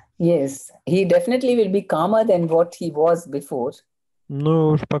 Yes, he definitely will be calmer than what he was before. Ну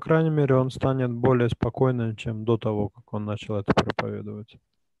уж, по крайней мере, он станет более спокойным, чем до того, как он начал это проповедовать.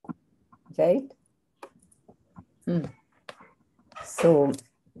 Right? So,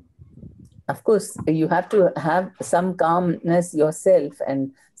 of course, you have to have some calmness yourself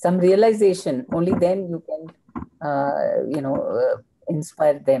and some realization. Only then you can,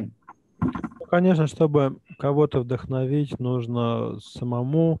 inspire them. Конечно, чтобы кого-то вдохновить, нужно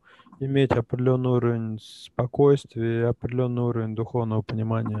самому иметь определенный уровень спокойствия и определенный уровень духовного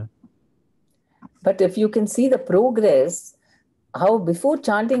понимания. But if you can see the progress, how before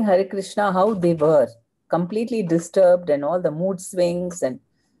chanting Hare Krishna, how they were completely disturbed and all the mood swings and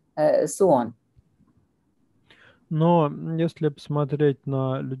so on. Но если посмотреть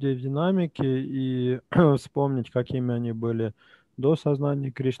на людей в динамике и вспомнить, какими они были до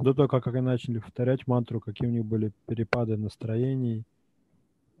сознания Кришны, до того, как они начали повторять мантру, какие у них были перепады настроений.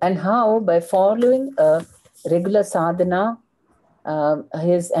 And how by following a regular sadhana,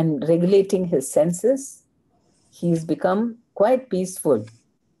 and regulating his senses, he's become quite peaceful.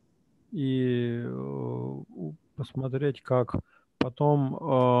 И посмотреть, как потом,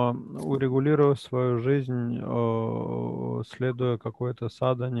 урегулировав свою жизнь, следуя какой-то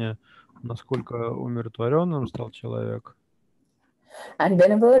садхане, насколько умиротворенным стал человек. And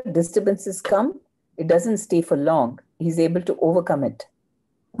whenever disturbances come, it doesn't stay for long. He's able to overcome it.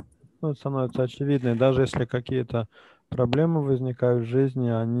 Ну, это становится очевидно. И даже если какие-то проблемы возникают в жизни,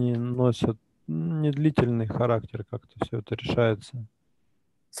 они носят недлительный характер, как-то все это решается.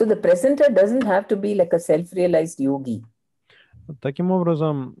 So the presenter doesn't have to be like a self-realized yogi. Таким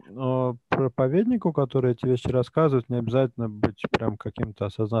образом, проповеднику, который эти вещи рассказывает, не обязательно быть прям каким-то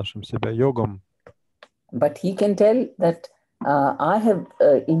осознавшим себя йогом. But he can tell that I have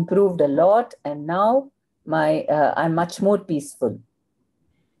improved a lot and now I'm much more peaceful.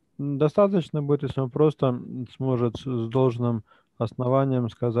 Достаточно будет, если он просто сможет с должным основанием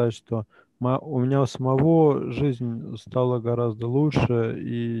сказать, что у меня у самого жизнь стала гораздо лучше,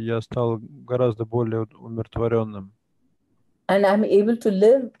 и я стал гораздо более умиротворенным. And I'm able to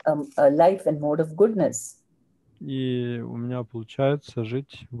live a life and mode of goodness. И у меня получается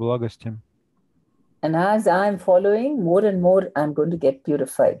жить в благости. And as I'm following, more and more I'm going to get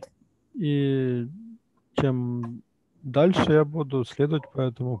purified. И чем дальше я буду следовать по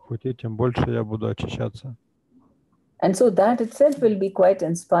этому пути, тем больше я буду очищаться. And so that itself will be quite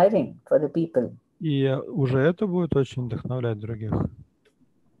inspiring for the people. И уже это будет очень вдохновлять других.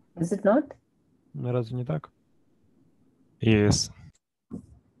 Is it not? Разве не так? Yes.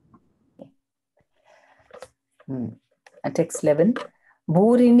 Text 11.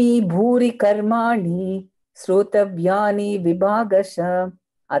 Bhurini bhuri karmani srotavyani vibhagasha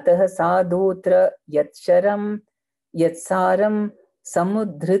atah sadhotra yatsharam yatsaram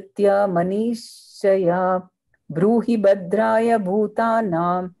samudhritya manishaya bruhi bhadraya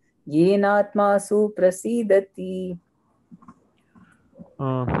bhutanam yenatmasu prasidati.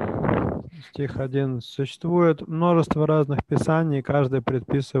 Стих 1. Существует множество разных писаний, каждый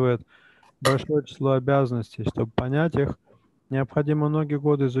предписывает большое число обязанностей. Чтобы понять их, необходимо многие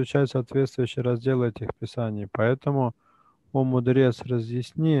годы изучать соответствующие разделы этих писаний. Поэтому, о мудрец,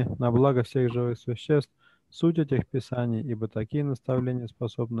 разъясни на благо всех живых существ суть этих писаний, ибо такие наставления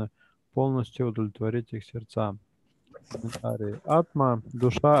способны полностью удовлетворить их сердца. Комментарий. Атма,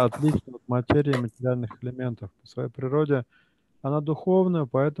 душа, отлична от материи и материальных элементов. По своей природе она духовная,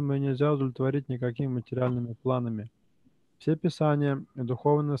 поэтому ее нельзя удовлетворить никакими материальными планами. Все писания и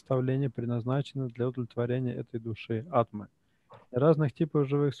духовные наставления предназначены для удовлетворения этой души, атмы. Для разных типов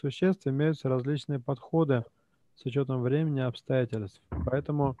живых существ имеются различные подходы с учетом времени и обстоятельств.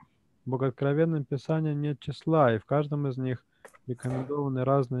 Поэтому в богооткровенном писании нет числа, и в каждом из них рекомендованы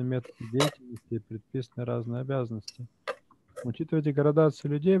разные методы деятельности и предписаны разные обязанности. Учитывая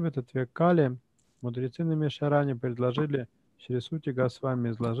деградацию людей в этот век Кали, мудрецы Намишарани предложили Шри Сути Госвами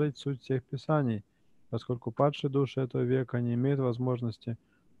изложить суть всех писаний, поскольку падшие души этого века не имеют возможности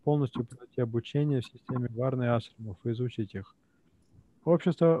полностью пройти обучение в системе варны ашрамов и изучить их.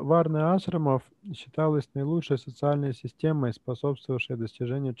 Общество варны ашрамов считалось наилучшей социальной системой, способствовавшей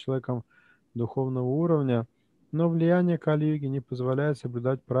достижению человеком духовного уровня, но влияние Кали-юги не позволяет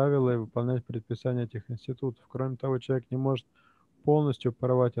соблюдать правила и выполнять предписания этих институтов. Кроме того, человек не может полностью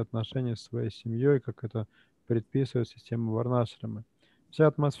порвать отношения с своей семьей, как это предписывает система варнашрамы. Вся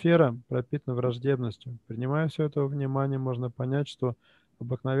атмосфера пропитана враждебностью. Принимая все это во внимание, можно понять, что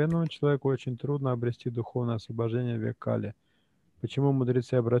обыкновенному человеку очень трудно обрести духовное освобождение в век Кали. Почему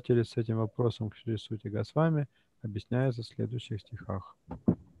мудрецы обратились с этим вопросом к Шри Сути Госвами, объясняется в следующих стихах.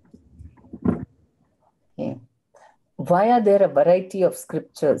 Okay. Why are there a variety of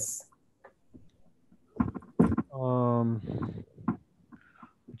scriptures?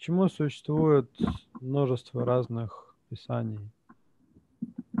 Почему существует множество разных писаний?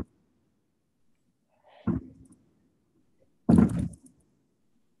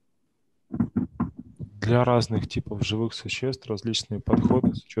 Для разных типов живых существ различные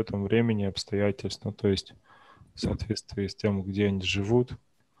подходы с учетом времени и обстоятельств, ну, то есть в соответствии с тем, где они живут,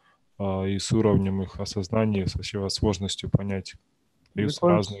 и с уровнем их осознания, с возможностью понять, даются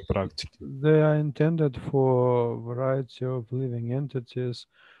разные практики. They are intended for variety of living entities,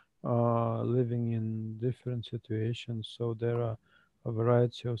 living in different situations, so there are a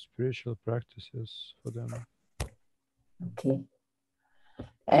variety of spiritual practices for them. Okay.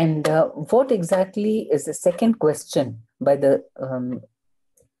 And what exactly is the second question by the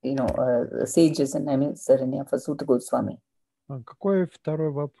sages and Saranya for Sutta Goswami? Какой второй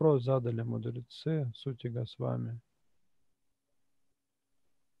вопрос задали мудрецы Сути Госвами?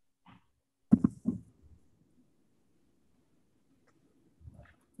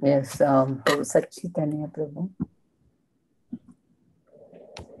 Yes, Satchitanya Prabhu.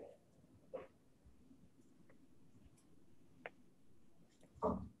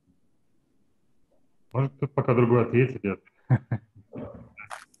 Может, тут пока другой ответит.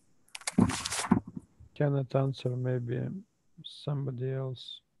 Cannot answer, maybe somebody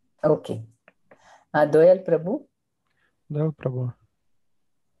else. Okay. Doyal Prabhu. Doyal Prabhu.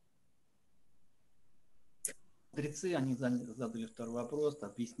 мудрецы, они задали второй вопрос,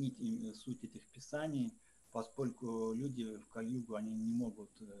 объяснить им суть этих писаний, поскольку люди в Кали-югу, они не могут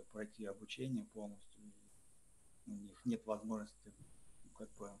пройти обучение полностью, у них нет возможности как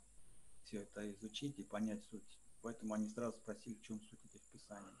бы все это изучить и понять суть. Поэтому они сразу спросили, в чем суть этих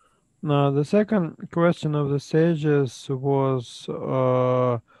писаний. Now, the second question of the sages was,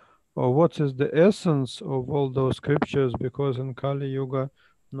 what is the essence of all those scriptures? Because in Kali Yuga,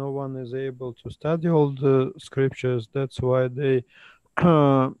 no one is able to study all the scriptures. That's why they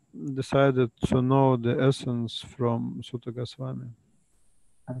decided to know the essence from Sutta Goswami.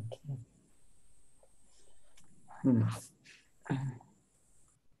 Okay.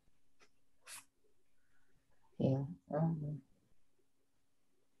 Yeah.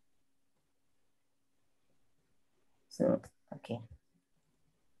 So, okay.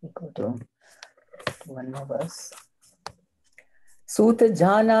 We go to one more verse. Sut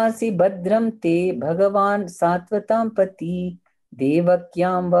janasi badram te bhagavan satvatam pati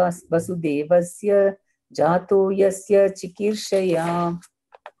devakyam vasudevasya jato yasya chikirshaya.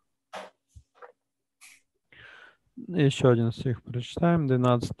 Еще один стих прочитаем,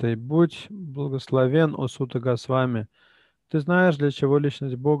 12. «Будь благословен, о Сута Госвами! Ты знаешь, для чего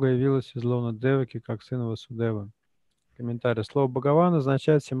личность Бога явилась из лона Деваки, как сын Васудевы». Комментарий. Слово «Бхагаван»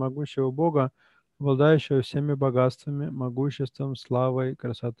 означает всемогущего Бога, обладающего всеми богатствами, могуществом, славой,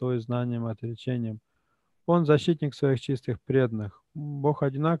 красотой, знанием, отречением. Он защитник своих чистых преданных. Бог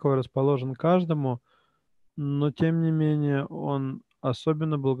одинаково расположен каждому, но тем не менее Он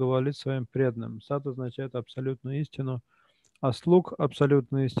особенно благоволит своим преданным. Сат означает абсолютную истину, а слуг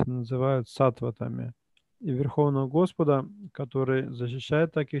абсолютной истины называют сатватами. И Верховного Господа, который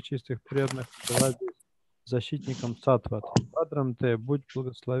защищает таких чистых преданных, называют защитником сатват. Падрам те, будь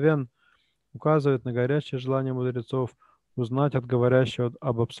благословен, указывает на горячее желание мудрецов узнать от говорящего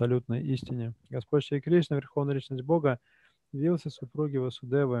об абсолютной истине. Господь Шри Кришна, Верховная Личность Бога, явился супруге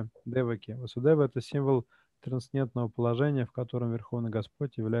Васудевы, Деваки. Васудева – это символ трансцендентного положения, в котором Верховный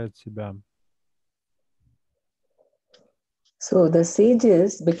Господь являет себя. So the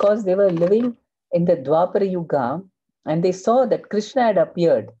sages, because they were living in the Dwapara Yuga, and they saw that Krishna had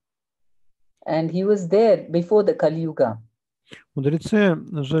appeared, and he was there before the Kali Yuga. Мудрецы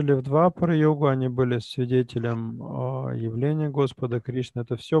жили в Двапара-югу, они были свидетелем явления Господа Кришны.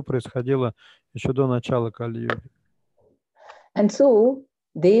 Это все происходило еще до начала Кали-юги. And so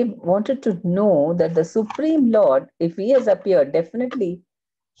they wanted to know that the Supreme Lord, if he has appeared, definitely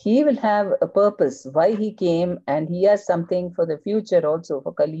he will have a purpose, why he came, and he has something for the future also,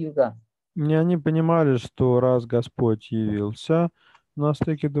 for Kali Yuga. И они понимали, что раз Господь явился на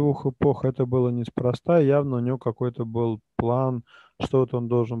стыке двух эпох, это было неспроста, явно у него какой-то был план, что-то он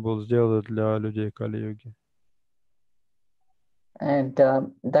должен был сделать для людей Кали-юги. And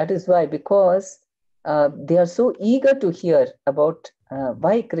that is why, because they are so eager to hear about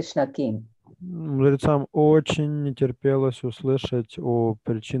why Krishna came. Мудрецам очень не терпелось услышать о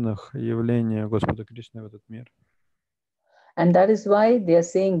причинах явления Господа Кришны в этот мир. And that is why they are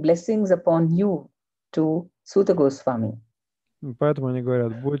saying blessings upon you to Suta Goswami. Поэтому они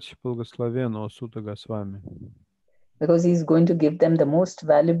говорят, будь благословен, о Сута Госвами. Because he is going to give them the most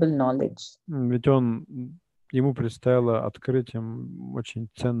valuable knowledge. Ведь ему предстояло открыть им очень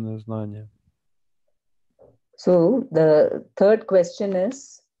ценное знание. So the third question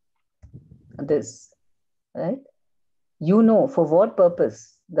is this, right? You know for what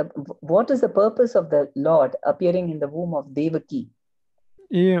purpose? What is the purpose of the Lord appearing in the womb of Devaki?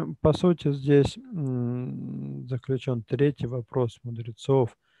 И, по сути, здесь заключен третий вопрос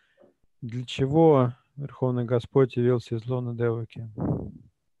мудрецов. Для чего Верховный Господь явился из лона Деваки?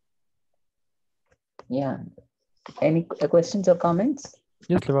 Yeah. Any questions or comments?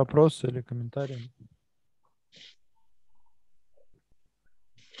 Есть ли вопросы или комментарии?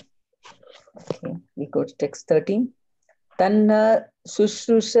 Okay, we go to text 13. Tanna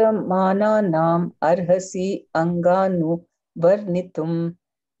Shushrusha Mana Nam Arhasi Anganu Varnitum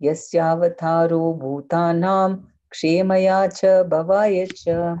Yasyavatharo Bhutanam Kshemayacha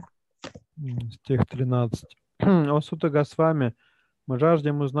Bhavayacha. Стих 13. О Сута Госвами, мы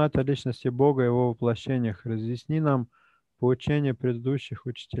жаждем узнать о личности Бога и его воплощениях. Разъясни нам поучения предыдущих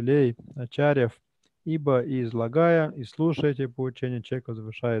учителей, ачарьев, ибо и излагая, и слушая эти поучения, человек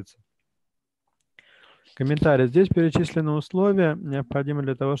возвышается. Комментарий. Здесь перечислены условия, необходимые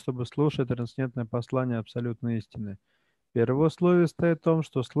для того, чтобы слушать трансцендентное послание абсолютной истины. Первое условие стоит в том,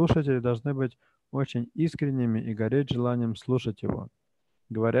 что слушатели должны быть очень искренними и гореть желанием слушать его.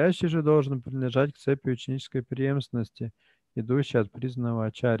 Говорящий же должен принадлежать к цепи ученической преемственности, идущей от признанного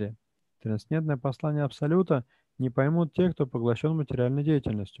ачарьи. Трансцендентное послание Абсолюта не поймут те, кто поглощен материальной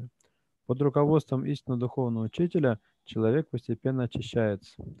деятельностью. Под руководством истинно духовного учителя человек постепенно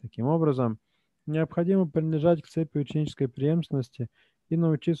очищается. Таким образом, необходимо принадлежать к цепи ученической преемственности и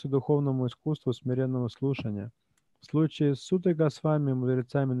научиться духовному искусству смиренного слушания. В случае с Сутой Госвами и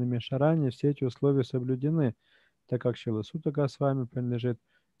мудрецами на Мишаране все эти условия соблюдены, так как Шила Сута Госвами принадлежит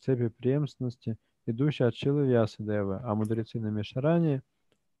к цепи преемственности, идущей от Шилы Вьясадевы, а мудрецы на Мишаране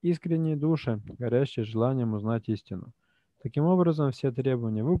 – искренние души, горящие желанием узнать истину. Таким образом, все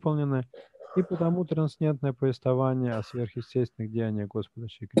требования выполнены, и потому трансцендентное повествование о сверхъестественных деяниях Господа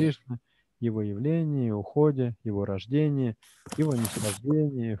Шри Кришны, его явлении, уходе, его рождении, его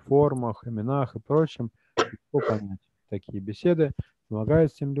нисхождении, формах, именах и прочем легко понять. Такие беседы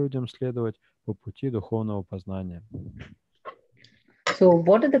помогают всем людям следовать по пути духовного познания. So,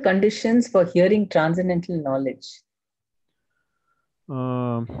 what are the conditions for hearing transcendental knowledge?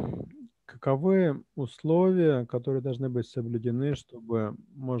 Каковы условия, которые должны быть соблюдены, чтобы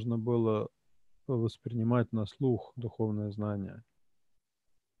можно было воспринимать на слух духовное знание?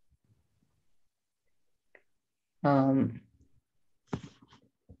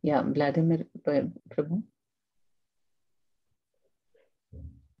 Yeah, Vladimir Prabhu.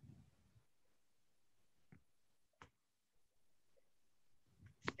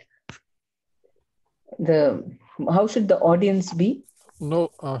 How should the audience be?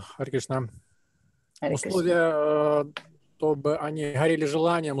 Ну, Харе Кришна. Hare Krishna. Условия, чтобы они горели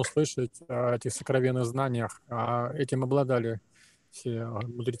желанием услышать о этих сокровенных знаниях, а этим обладали все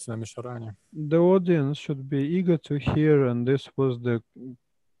мудрецы на Мишаране. The audience should be eager to hear, and this was the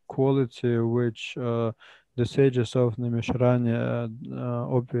quality which the sages of Naimisharanya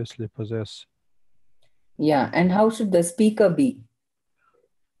obviously possess. Yeah, and how should the speaker be?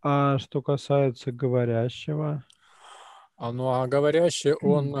 А что касается говорящего, Ну, а говорящий,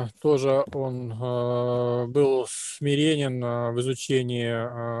 он тоже, был смиренен в изучении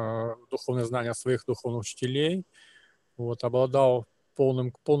духовных знаний своих духовных учителей, вот, обладал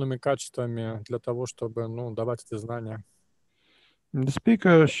полными качествами для того, чтобы, давать эти знания. the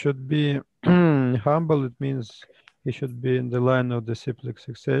speaker should be humble. It means he should be in the line of disciplic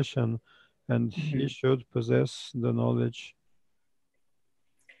succession, and he should possess the knowledge.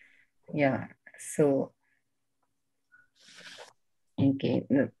 Yeah, so, okay.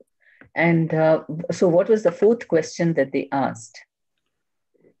 And so what was the fourth question that they asked?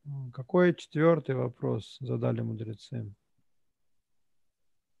 Какой четвертый вопрос задали мудрецы?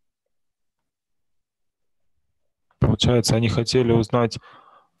 Получается, они хотели узнать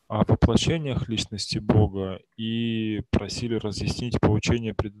о воплощениях личности Бога и просили разъяснить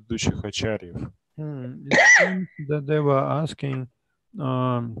поучения предыдущих ачарьев. It seems that they were asking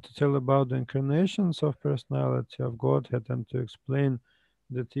to tell about the incarnations of personality of Godhead and to explain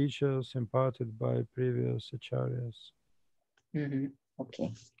the teachers imparted by previous acharyas.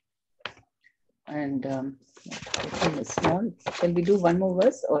 Okay. And small. Shall we do one more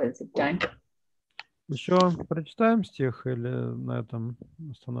verse or is it time? Еще прочитаем стих или на этом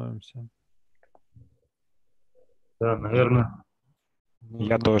остановимся? Да, наверное.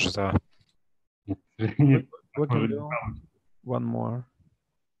 Я тоже за. We can do one more.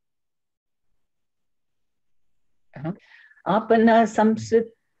 Apana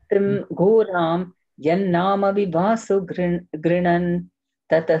samsritam goram yannama vivasu grinan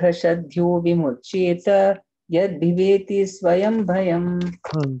tataha shadhyo vimuccheta yad bhiveti swayam bhayam.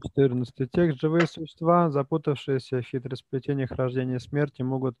 14 текст. Живые существа, запутавшиеся в хитросплетениях рождения и смерти,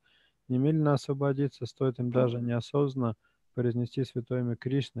 могут немедленно освободиться, стоит им даже неосознанно произнести святое имя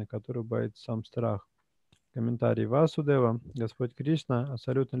Кришны, который боится сам страх. Комментарий Васудева. Господь Кришна,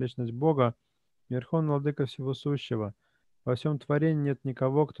 абсолютная личность Бога, верховный владыка всего сущего. Во всем творении нет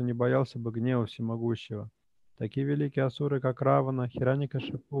никого, кто не боялся бы гнева всемогущего. Такие великие асуры, как Равана,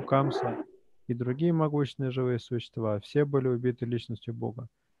 Хираньякашипу, Камса и другие могущественные живые существа, все были убиты личностью Бога.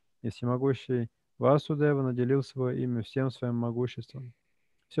 И всемогущий Васудева наделил свое имя всем своим могуществом.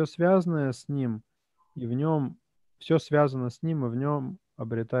 Все связанное с ним и в нем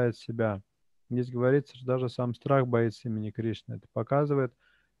обретает себя. Здесь говорится, что даже сам страх боится имени Кришны. Это показывает,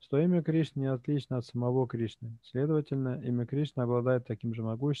 что имя Кришны не отлично от самого Кришны. Следовательно, имя Кришны обладает таким же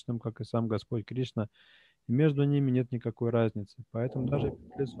могуществом, как и сам Господь Кришна, и между ними нет никакой разницы. Поэтому даже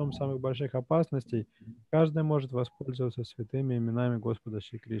перед лицом самых больших опасностей каждый может воспользоваться святыми именами Господа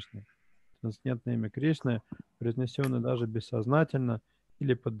Шри Кришны. Трансцендентное имя Кришны, произнесенное даже бессознательно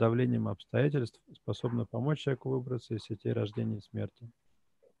или под давлением обстоятельств, способно помочь человеку выбраться из сетей рождения и смерти.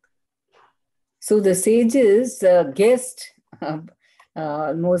 So the sages guessed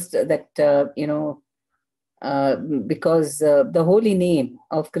most that, because the holy name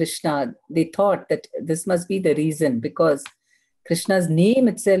of Krishna, they thought that this must be the reason, because Krishna's name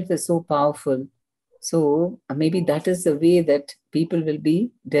itself is so powerful. So maybe that is the way that people will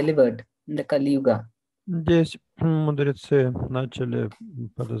be delivered in the Kali Yuga. Здесь мудрецы начали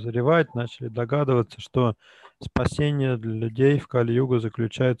подозревать, начали догадываться, что спасение для людей в Кали-югу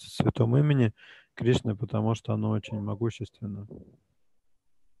заключается в святом имени Кришны, потому что оно очень могущественно.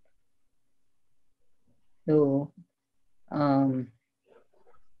 So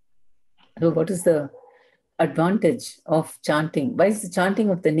what is the advantage of chanting? Why is the chanting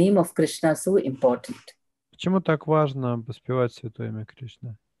of the name of Krishna so important? Почему так важно воспевать святое имя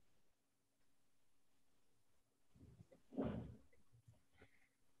Кришны?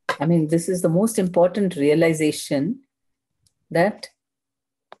 I mean, this is the most important realization that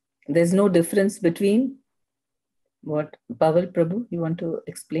there's no difference between what, Pavel Prabhu, you want to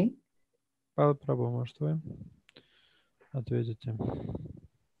explain? Павел Прабhu, может, вы ответите?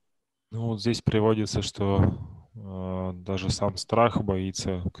 Ну, вот здесь приводится, что даже сам страх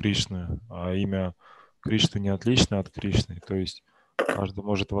боится Кришны, а имя Кришны не отлично от Кришны. То есть каждый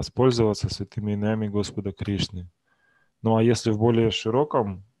может воспользоваться святыми именами Господа Кришны. Ну, а если в более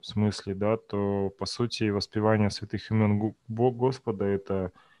широком смысле, да, то, по сути, воспевание святых имен Господа –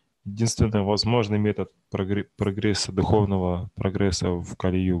 это единственный возможный метод прогресса, духовного прогресса в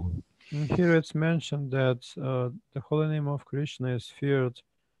Кали-югу. Here it's mentioned that the holy name of Krishna is feared,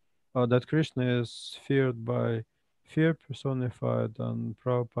 that Krishna is feared by fear personified, and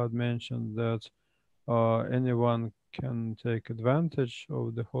Prabhupada mentioned that anyone can take advantage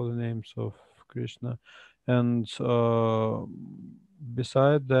of the holy names of Krishna. And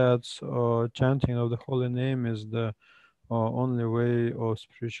beside that, chanting of the holy name is the only way of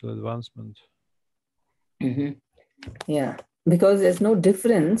spiritual advancement. Mm-hmm. Yeah, because there's no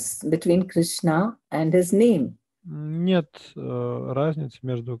difference between Krishna and his name. Нет разницы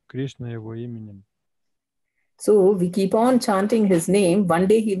между Кришной и его именем. So we keep on chanting his name, one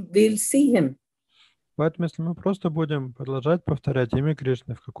day we'll see him. Поэтому, если мы просто будем продолжать повторять имя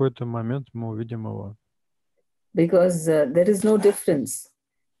Кришны, в какой-то момент мы увидим его. Because there is no difference.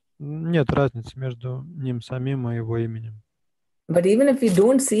 Нет разницы между ним самим и его именем. But even if we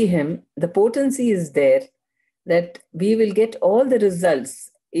don't see him, the potency is there that we will get all the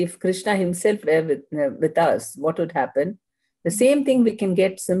results. If Krishna himself were with us, what would happen? The same thing we can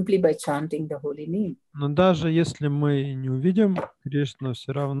get simply by chanting the holy name. Но даже если мы не увидим Кришну,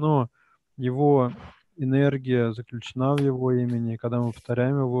 все равно его энергия заключена в его имени. Когда мы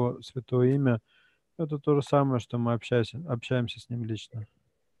повторяем его святое имя, это то же самое, что мы общаемся с ним лично.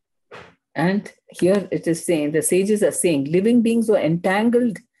 And here it is saying, the sages are saying, living beings who are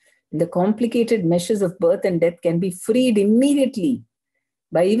entangled in the complicated meshes of birth and death can be freed immediately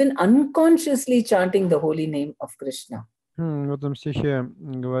by even unconsciously chanting the holy name of Krishna. В этом стихе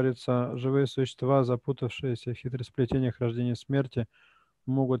говорится, живые существа, запутавшиеся в хитросплетениях рождения и смерти,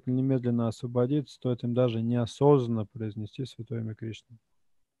 могут немедленно освободиться, стоит им даже неосознанно произнести святое имя Кришны.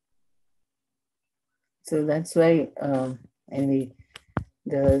 So that's why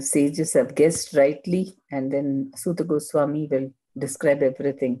the sages have guessed rightly, and then Sutta Goswami will describe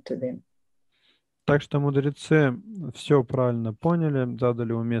everything to them. Так что мудрецы все правильно поняли,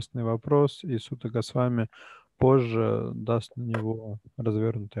 задали уместный вопрос, и Сутта Госвами позже даст на него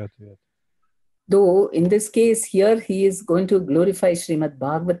развернутый ответ. Though in this case here he is going to glorify Srimad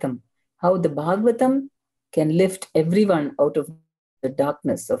Bhagavatam, how the Bhagavatam can lift everyone out of the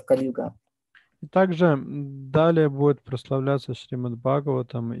darkness of Kali Yuga. И также далее будет прославляться Шримад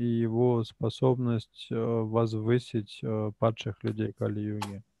Бхагаватам и его способность возвысить падших людей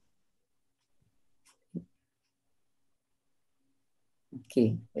Кали-юги.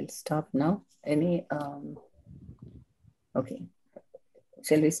 Okay, we'll stop now. Okay,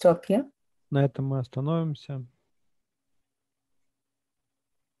 shall we stop here? На этом мы остановимся.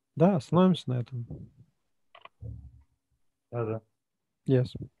 Да, остановимся на этом. Да.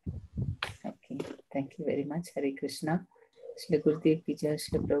 Yes. Okay, thank you very much. Hare Krishna. Shri Gurudev ki jai,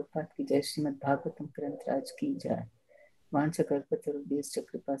 Shri Prabhupada ki jai, Srimad Bhagavatam Granth Raj ki jai. Vancha kalpatarubhyascha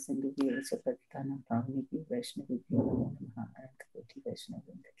kripa sindhubhyascha patitanam pavanebhyo vaishnavibhyo namo namaha. Ananta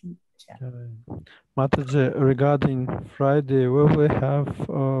Vaishnavavrinda ki jai. Mataji, regarding Friday, will we have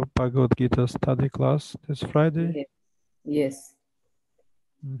Bhagavad Gita study class this Friday? Yes.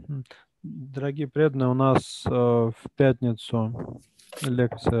 Дорогие преданные, у нас в пятницу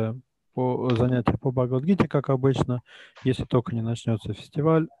лекция по занятию по Бхагавад-гите, как обычно, если только не начнется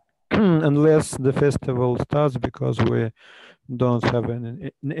фестиваль. Unless the festival starts, because we don't have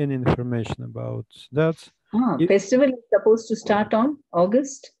any information about that. Festival is supposed to start on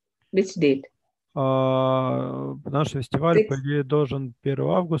August? Which date? Наш фестиваль, по идее, должен 1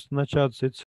 августа начаться. It's